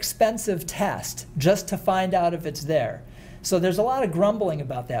more expensive test just to find out if it's there. So there's a lot of grumbling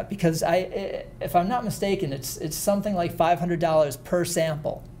about that because if I'm not mistaken, it's something like $500 per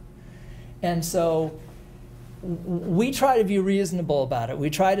sample. And so we try to be reasonable about it. We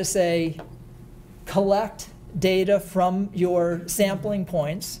try to say, collect data from your sampling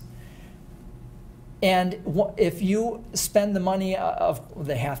points, and if you spend the money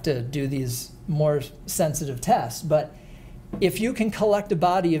they have to do these more sensitive tests, but if you can collect a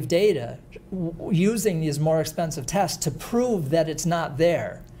body of data using these more expensive tests to prove that it's not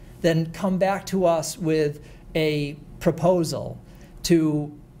there, then come back to us with a proposal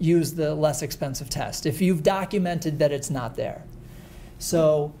to use the less expensive test if you've documented that it's not there.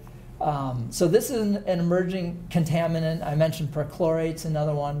 So, so this is an emerging contaminant. I mentioned perchlorate's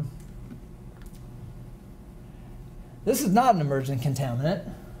another one. This is not an emerging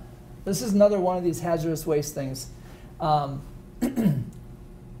contaminant. This is another one of these hazardous waste things. So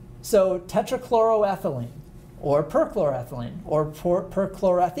tetrachloroethylene, or perchloroethylene, or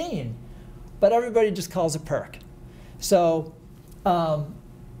perchloroethene, but everybody just calls it perc. So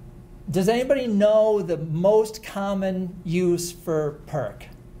does anybody know the most common use for perc?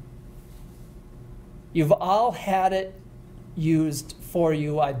 You've all had it used for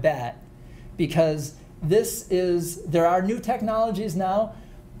you, I bet, because there are new technologies now,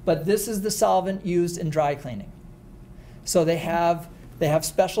 but this is the solvent used in dry cleaning. So they have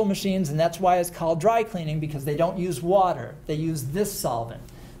special machines, and that's why it's called dry cleaning, because they don't use water. They use this solvent.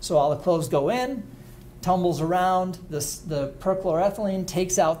 So all the clothes go in, tumbles around, the perchloroethylene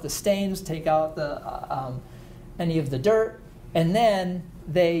takes out the stains, take out any of the dirt, and then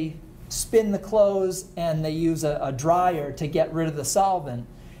they spin the clothes and they use a dryer to get rid of the solvent.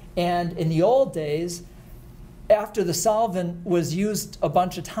 And in the old days, after the solvent was used a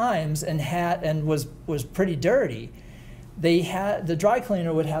bunch of times and was pretty dirty, the dry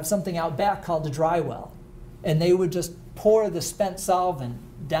cleaner would have something out back called a dry well, and they would just pour the spent solvent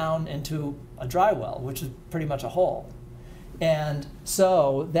down into a dry well, which is pretty much a hole. And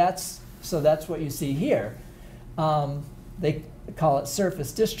so that's what you see here. They call it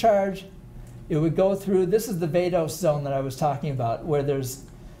surface discharge. It would go through, this is the vadose zone that I was talking about, where there's,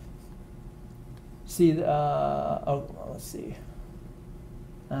 see, let's see.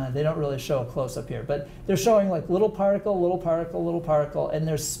 They don't really show a close-up here, but they're showing like little particle, little particle, little particle, and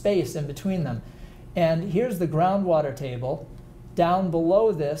there's space in between them. And here's the groundwater table. Down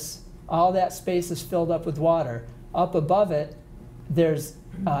below this, all that space is filled up with water. Up above it, there's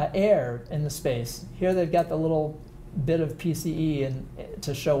air in the space. Here they've got the little bit of PCE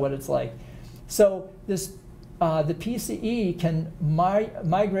to show what it's like. So this, the PCE can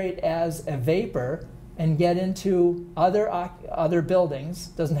migrate as a vapor and get into other buildings.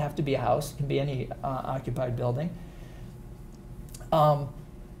 Doesn't have to be a house, it can be any occupied building. I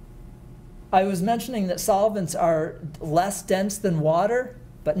was mentioning that solvents are less dense than water,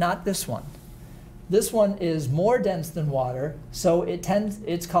 but not this one. This one is more dense than water, so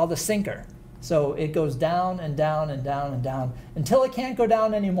it's called a sinker. So it goes down and down and down and down until it can't go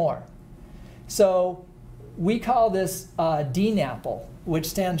down anymore. So we call this DNAPL, which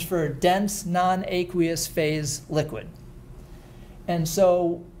stands for dense non-aqueous phase liquid. And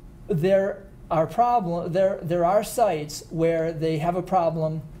so there are sites where they have a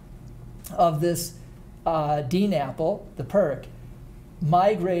problem of this DNAPL, the PERC,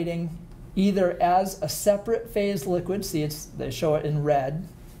 migrating either as a separate phase liquid, see they show it in red,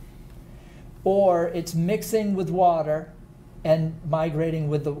 or it's mixing with water and migrating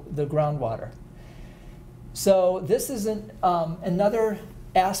with the groundwater. So this is another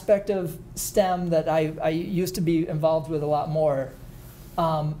aspect of STEM that I used to be involved with a lot more.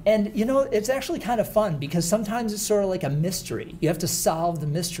 And you know, it's actually kind of fun because sometimes it's sort of like a mystery. You have to solve the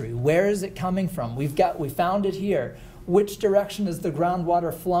mystery. Where is it coming from? We found it here. Which direction is the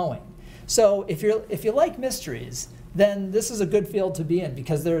groundwater flowing? So if you like mysteries, then this is a good field to be in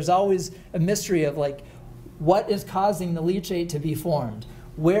because there's always a mystery of like, what is causing the leachate to be formed?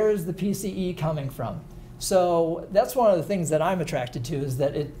 Where is the PCE coming from? So that's one of the things that I'm attracted to, is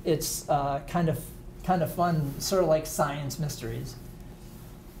that it's kind of fun, sort of like science mysteries.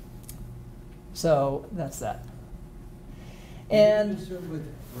 So that's that. And are you concerned with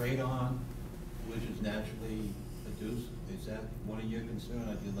radon, which is naturally produced? Is that one of your concerns,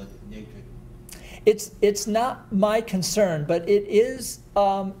 or do you let nature? It's not my concern, but it is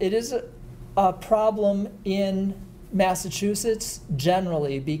a problem in Massachusetts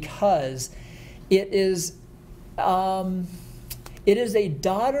generally because it is a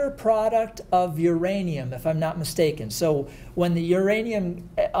daughter product of uranium, if I'm not mistaken. So when the uranium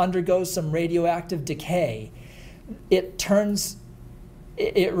undergoes some radioactive decay, it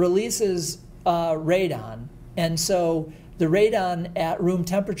releases radon, and so the radon at room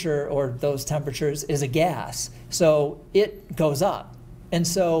temperature, or those temperatures, is a gas. So it goes up. And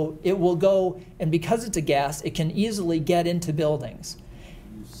so it will go, and because it's a gas, it can easily get into buildings.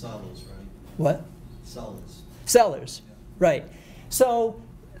 Use cellars, right? What? Cellars. Cellars, right. So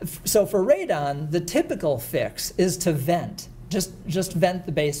for radon, the typical fix is to vent, just vent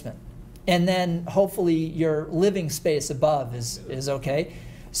the basement. And then hopefully your living space above is okay.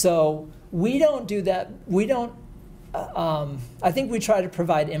 So we don't do that. We don't, I think we try to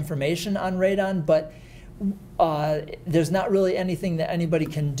provide information on radon, but there's not really anything that anybody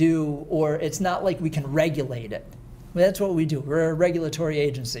can do, or it's not like we can regulate it. That's what we do. We're a regulatory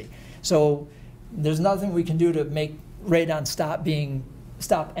agency. So there's nothing we can do to make radon stop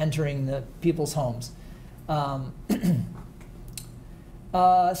entering the people's homes.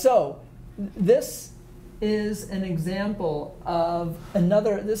 So this is an example of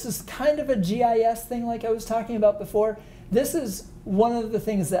another, this is kind of a GIS thing like I was talking about before. This is one of the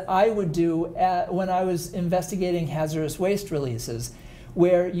things that I would do when I was investigating hazardous waste releases,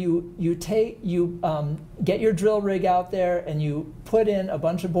 where you get your drill rig out there and you put in a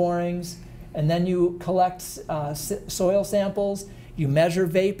bunch of borings, and then you collect soil samples, you measure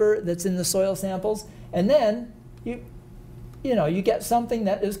vapor that's in the soil samples, and then you get something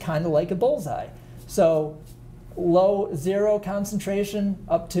that is kind of like a bullseye. So zero concentration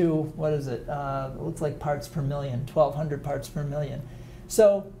up to, what is it? It looks like parts per million, 1,200 parts per million.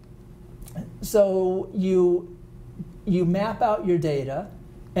 So you map out your data,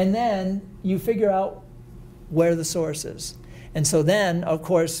 and then you figure out where the source is. And so then, of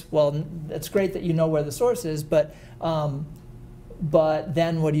course, well, it's great that you know where the source is, but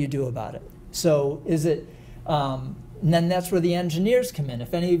then what do you do about it? So is it, and then that's where the engineers come in,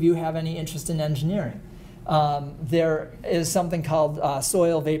 if any of you have any interest in engineering. There is something called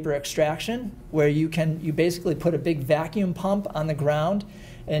soil vapor extraction, where you basically put a big vacuum pump on the ground,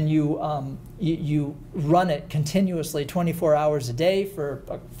 and you run it continuously 24 hours a day for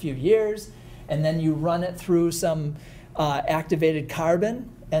a few years, and then you run it through some activated carbon,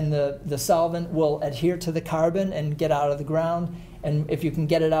 and the solvent will adhere to the carbon and get out of the ground. And if you can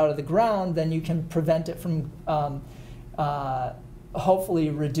get it out of the ground, then you can prevent it from hopefully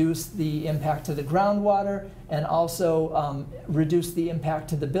reduce the impact to the groundwater, and also reduce the impact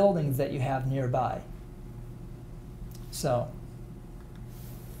to the buildings that you have nearby. So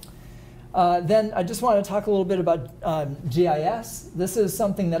then I just want to talk a little bit about GIS. This is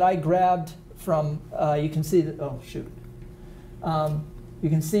something that I grabbed from, you can see that, oh shoot. You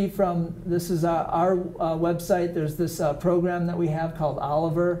can see from, this is our website, there's this program that we have called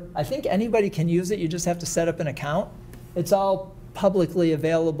Oliver. I think anybody can use it, you just have to set up an account. It's all publicly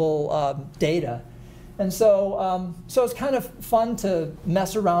available data. And so, so it's kind of fun to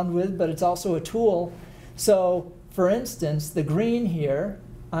mess around with, but it's also a tool. So for instance, the green here,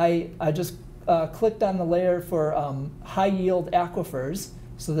 I just clicked on the layer for high yield aquifers.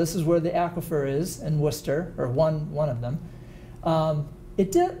 So this is where the aquifer is in Worcester, or one of them.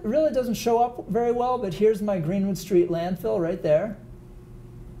 It really doesn't show up very well, but here's my Greenwood Street landfill right there.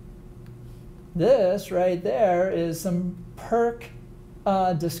 This right there is some perk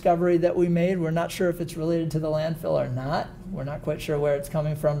discovery that we made. We're not sure if it's related to the landfill or not. We're not quite sure where it's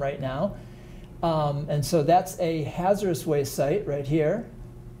coming from right now. And so that's a hazardous waste site right here.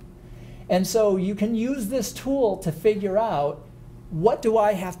 And so you can use this tool to figure out, what do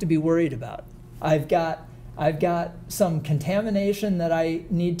I have to be worried about? I've got some contamination that I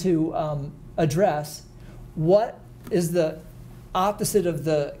need to address. What is the opposite of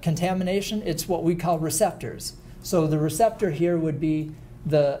the contamination? It's what we call receptors. So the receptor here would be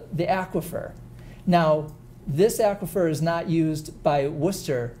the aquifer. Now, this aquifer is not used by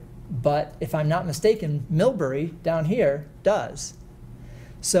Worcester, but if I'm not mistaken, Millbury down here does.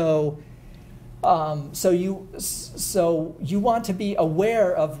 So, so you want to be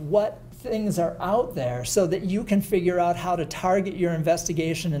aware of what things are out there so that you can figure out how to target your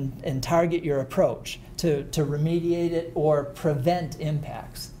investigation and target your approach to remediate it or prevent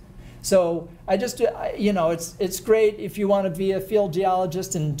impacts. So I just, you know, it's great if you want to be a field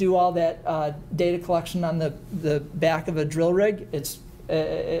geologist and do all that data collection on the back of a drill rig. It's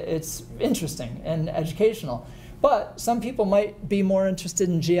interesting and educational. But some people might be more interested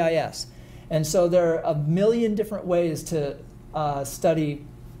in GIS. And so there are a million different ways to study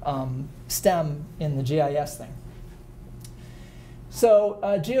STEM in the GIS thing. So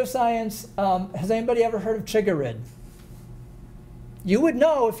geoscience, has anybody ever heard of Chigorid? You would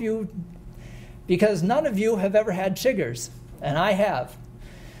know if you, because none of you have ever had chiggers, and I have.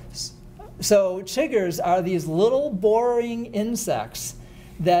 So chiggers are these little boring insects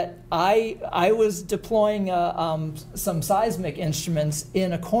that I was deploying some seismic instruments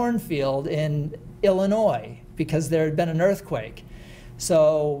in a cornfield in Illinois because there had been an earthquake.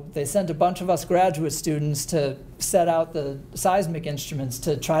 So they sent a bunch of us graduate students to set out the seismic instruments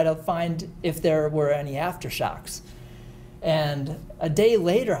to try to find if there were any aftershocks. And a day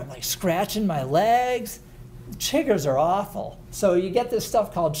later, I'm like scratching my legs. Chiggers are awful. So you get this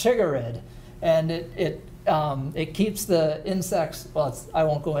stuff called Chigorid, and it keeps the insects, well, I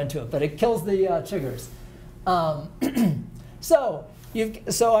won't go into it, but it kills the chiggers.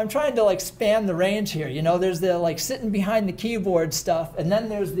 So I'm trying to like span the range here. You know, there's the like sitting behind the keyboard stuff, and then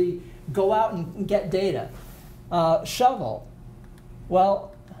there's the go out and get data. Shovel.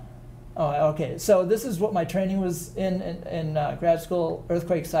 Well, oh, okay. So this is what my training was in grad school,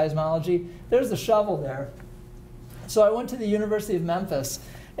 earthquake seismology. There's the shovel there. So I went to the University of Memphis,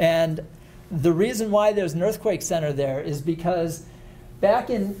 and the reason why there's an earthquake center there is because back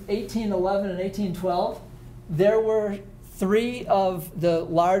in 1811 and 1812, there were 3 of the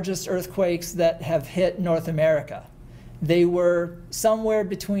largest earthquakes that have hit North America. They were somewhere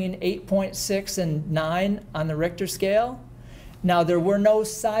between 8.6 and 9 on the Richter scale. Now, there were no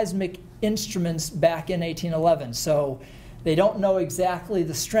seismic instruments back in 1811, so they don't know exactly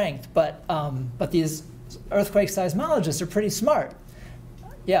the strength, but these earthquake seismologists are pretty smart.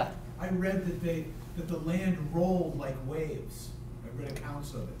 Yeah? I read that the land rolled like waves. I read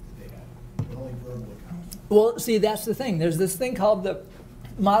accounts of it that they had, but only verbal accounts. Well, see, that's the thing. There's this thing called the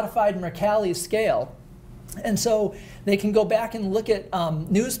modified Mercalli scale. And so they can go back and look at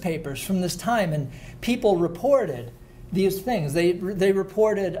newspapers from this time, and people reported these things. They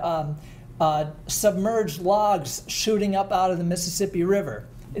reported submerged logs shooting up out of the Mississippi River.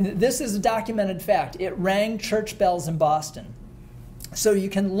 This is a documented fact. It rang church bells in Boston. So you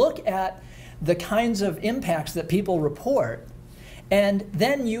can look at the kinds of impacts that people report, and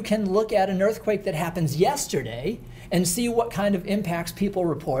then you can look at an earthquake that happens yesterday and see what kind of impacts people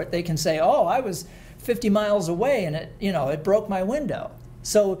report. They can say, oh, I was 50 miles away and it broke my window.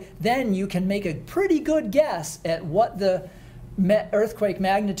 So then you can make a pretty good guess at what the earthquake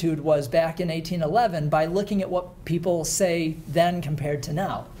magnitude was back in 1811 by looking at what people say then compared to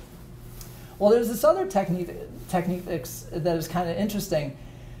now. Well, there's this other technique that is kind of interesting.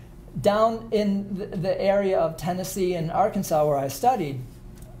 Down in the area of Tennessee and Arkansas where I studied,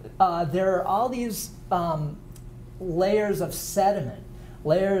 there are all these layers of sediment. A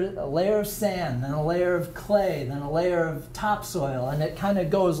layer of sand, then a layer of clay, then a layer of topsoil, and it kind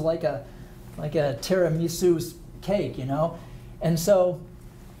of goes like a tiramisu cake, you know? And so,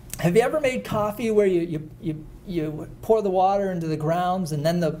 have you ever made coffee where you pour the water into the grounds and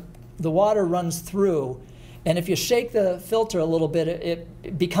then the water runs through, And if you shake the filter a little bit,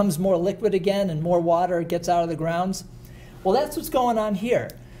 it becomes more liquid again and more water gets out of the grounds. Well, that's what's going on here.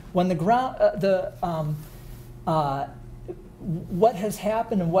 When the ground, what has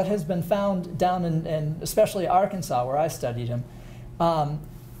happened and what has been found down in especially Arkansas, where I studied them,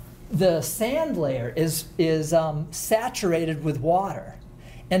 the sand layer is saturated with water.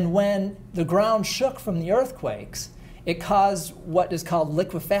 And when the ground shook from the earthquakes, it caused what is called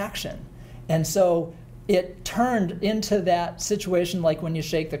liquefaction. And so it turned into that situation like when you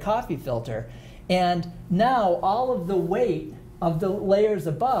shake the coffee filter. And now all of the weight of the layers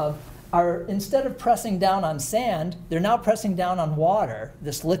above are, instead of pressing down on sand, they're now pressing down on water,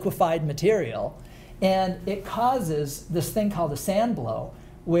 this liquefied material. And it causes this thing called a sand blow,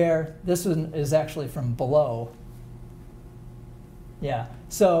 where this one is actually from below. Yeah,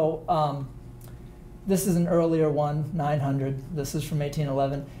 so this is an earlier one, 900. This is from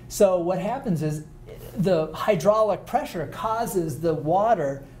 1811. So what happens is the hydraulic pressure causes the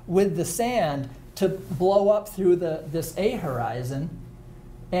water with the sand to blow up through this A horizon,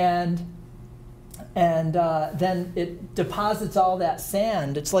 and then it deposits all that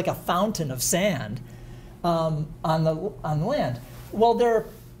sand. It's like a fountain of sand on the land. Well, there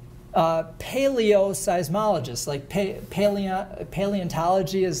are paleoseismologists, like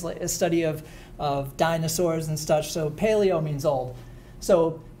paleontology is a study of dinosaurs and such, so paleo means old.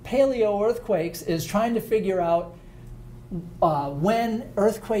 So paleo earthquakes is trying to figure out when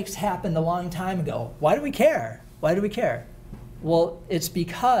earthquakes happened a long time ago. Why do we care? Why do we care? Well, it's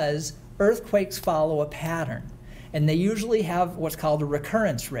because earthquakes follow a pattern, and they usually have what's called a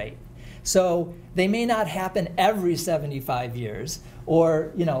recurrence rate. So they may not happen every 75 years,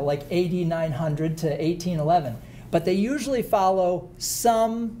 or like AD 900 to 1811, but they usually follow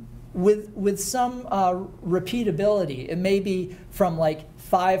some with some repeatability. It may be from like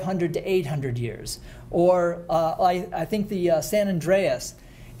 500 to 800 years, or I think the San Andreas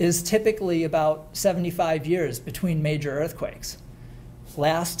is typically about 75 years between major earthquakes.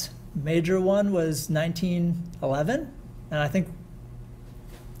 Last major one was 1911, and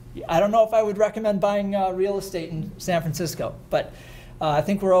I don't know if I would recommend buying real estate in San Francisco, but I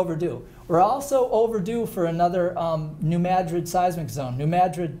think we're overdue. We're also overdue for another New Madrid seismic zone. New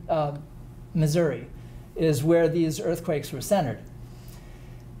Madrid, Missouri, is where these earthquakes were centered.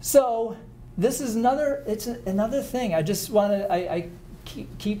 So this is another thing. I just want to, I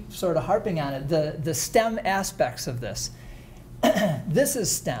keep sort of harping on it, the STEM aspects of this. This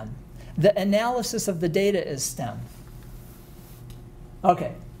is STEM. The analysis of the data is STEM.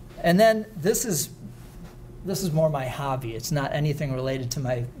 Okay, and then this is more my hobby. It's not anything related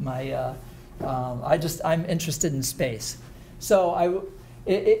to I'm interested in space. So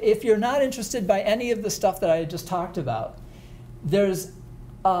if you're not interested by any of the stuff that I just talked about, there's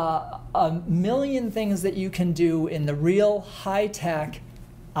a million things that you can do in the real high-tech,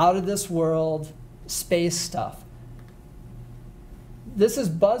 out-of-this-world space stuff. This is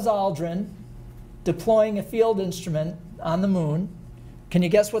Buzz Aldrin deploying a field instrument on the moon. Can you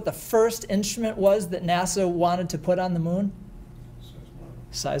guess what the first instrument was that NASA wanted to put on the moon?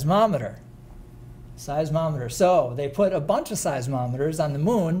 Seismometer. Seismometer. So they put a bunch of seismometers on the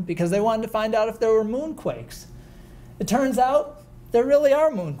moon because they wanted to find out if there were moonquakes. It turns out there really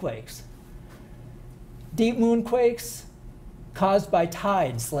are moonquakes. Deep moonquakes caused by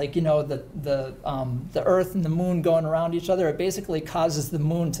tides, like the Earth and the moon going around each other. It basically causes the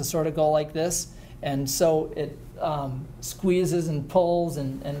moon to sort of go like this, and so it squeezes and pulls,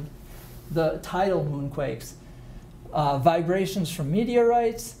 and the tidal moonquakes. Vibrations from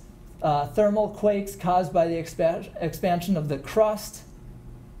meteorites, thermal quakes caused by the expansion of the crust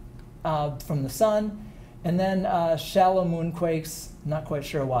from the sun, and then shallow moonquakes, not quite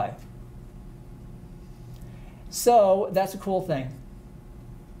sure why. So that's a cool thing.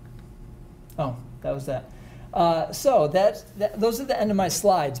 Oh, that was that. So those are the end of my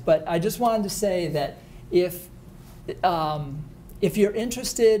slides, but I just wanted to say that if you're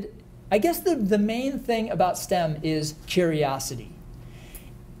interested, I guess the main thing about STEM is curiosity.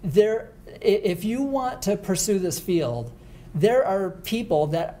 If you want to pursue this field, there are people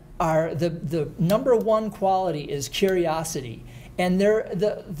that are, the number one quality is curiosity. And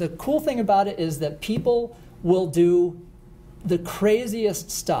the cool thing about it is that people will do the craziest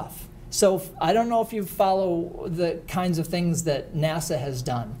stuff. So I don't know if you follow the kinds of things that NASA has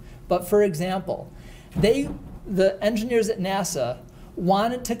done, but for example, the engineers at NASA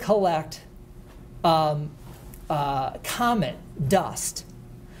wanted to collect comet dust.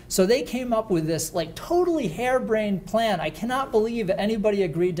 So they came up with this like totally harebrained plan. I cannot believe anybody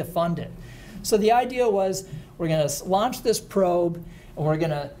agreed to fund it. So the idea was, we're going to launch this probe, and we're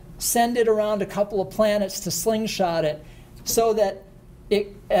going to send it around a couple of planets to slingshot it, so that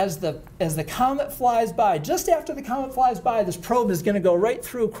as the comet flies by, just after the comet flies by, this probe is going to go right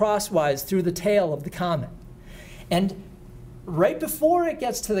through crosswise through the tail of the comet. And right before it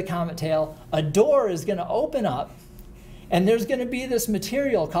gets to the comet tail, a door is going to open up, and there's going to be this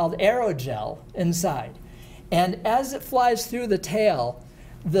material called aerogel inside. And as it flies through the tail,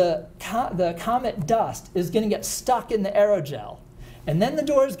 the comet dust is going to get stuck in the aerogel. And then the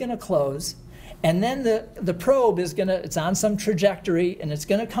door is going to close, and then the probe is going to, it's on some trajectory, and it's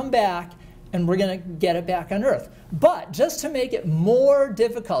going to come back, and we're going to get it back on Earth. But just to make it more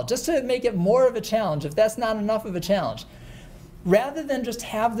difficult, just to make it more of a challenge, if that's not enough of a challenge, rather than just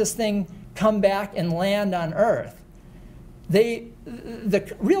have this thing come back and land on Earth, the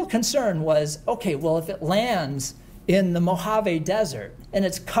real concern was, okay, well, if it lands in the Mojave Desert and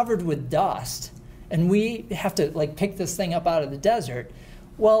it's covered with dust, and we have to like pick this thing up out of the desert,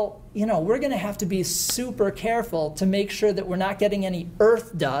 well, you know, we're going to have to be super careful to make sure that we're not getting any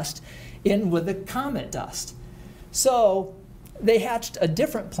Earth dust in with the comet dust. So they hatched a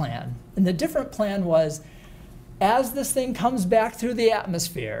different plan, and the different plan was, as this thing comes back through the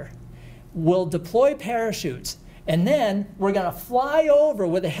atmosphere, we'll deploy parachutes, and then we're going to fly over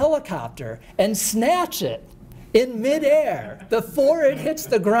with a helicopter and snatch it in midair before it hits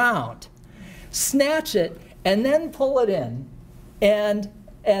the ground. Snatch it and then pull it in, and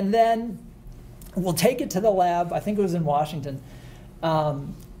then we'll take it to the lab. I think it was in Washington.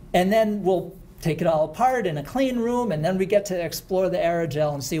 And then we'll take it all apart in a clean room, and then we get to explore the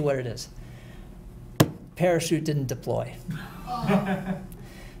aerogel and see what it is. Parachute didn't deploy.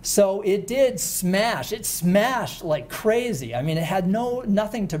 So it did smash. It smashed like crazy. I mean, it had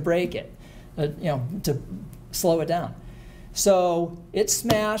nothing to break it, you know, to slow it down. So it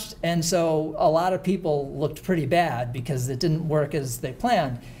smashed, and so a lot of people looked pretty bad because it didn't work as they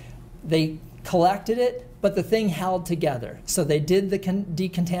planned. They collected it, but the thing held together. So they did the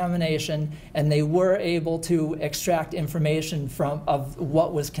decontamination, and they were able to extract information of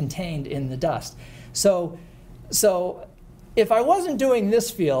what was contained in the dust. So if I wasn't doing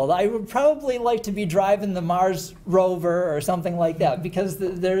this field, I would probably like to be driving the Mars rover or something like that, because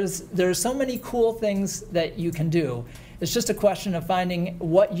there's so many cool things that you can do. It's just a question of finding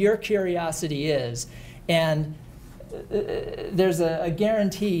what your curiosity is, and there's a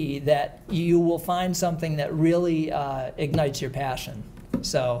guarantee that you will find something that really ignites your passion.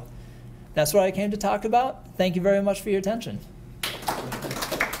 So that's what I came to talk about. Thank you very much for your attention.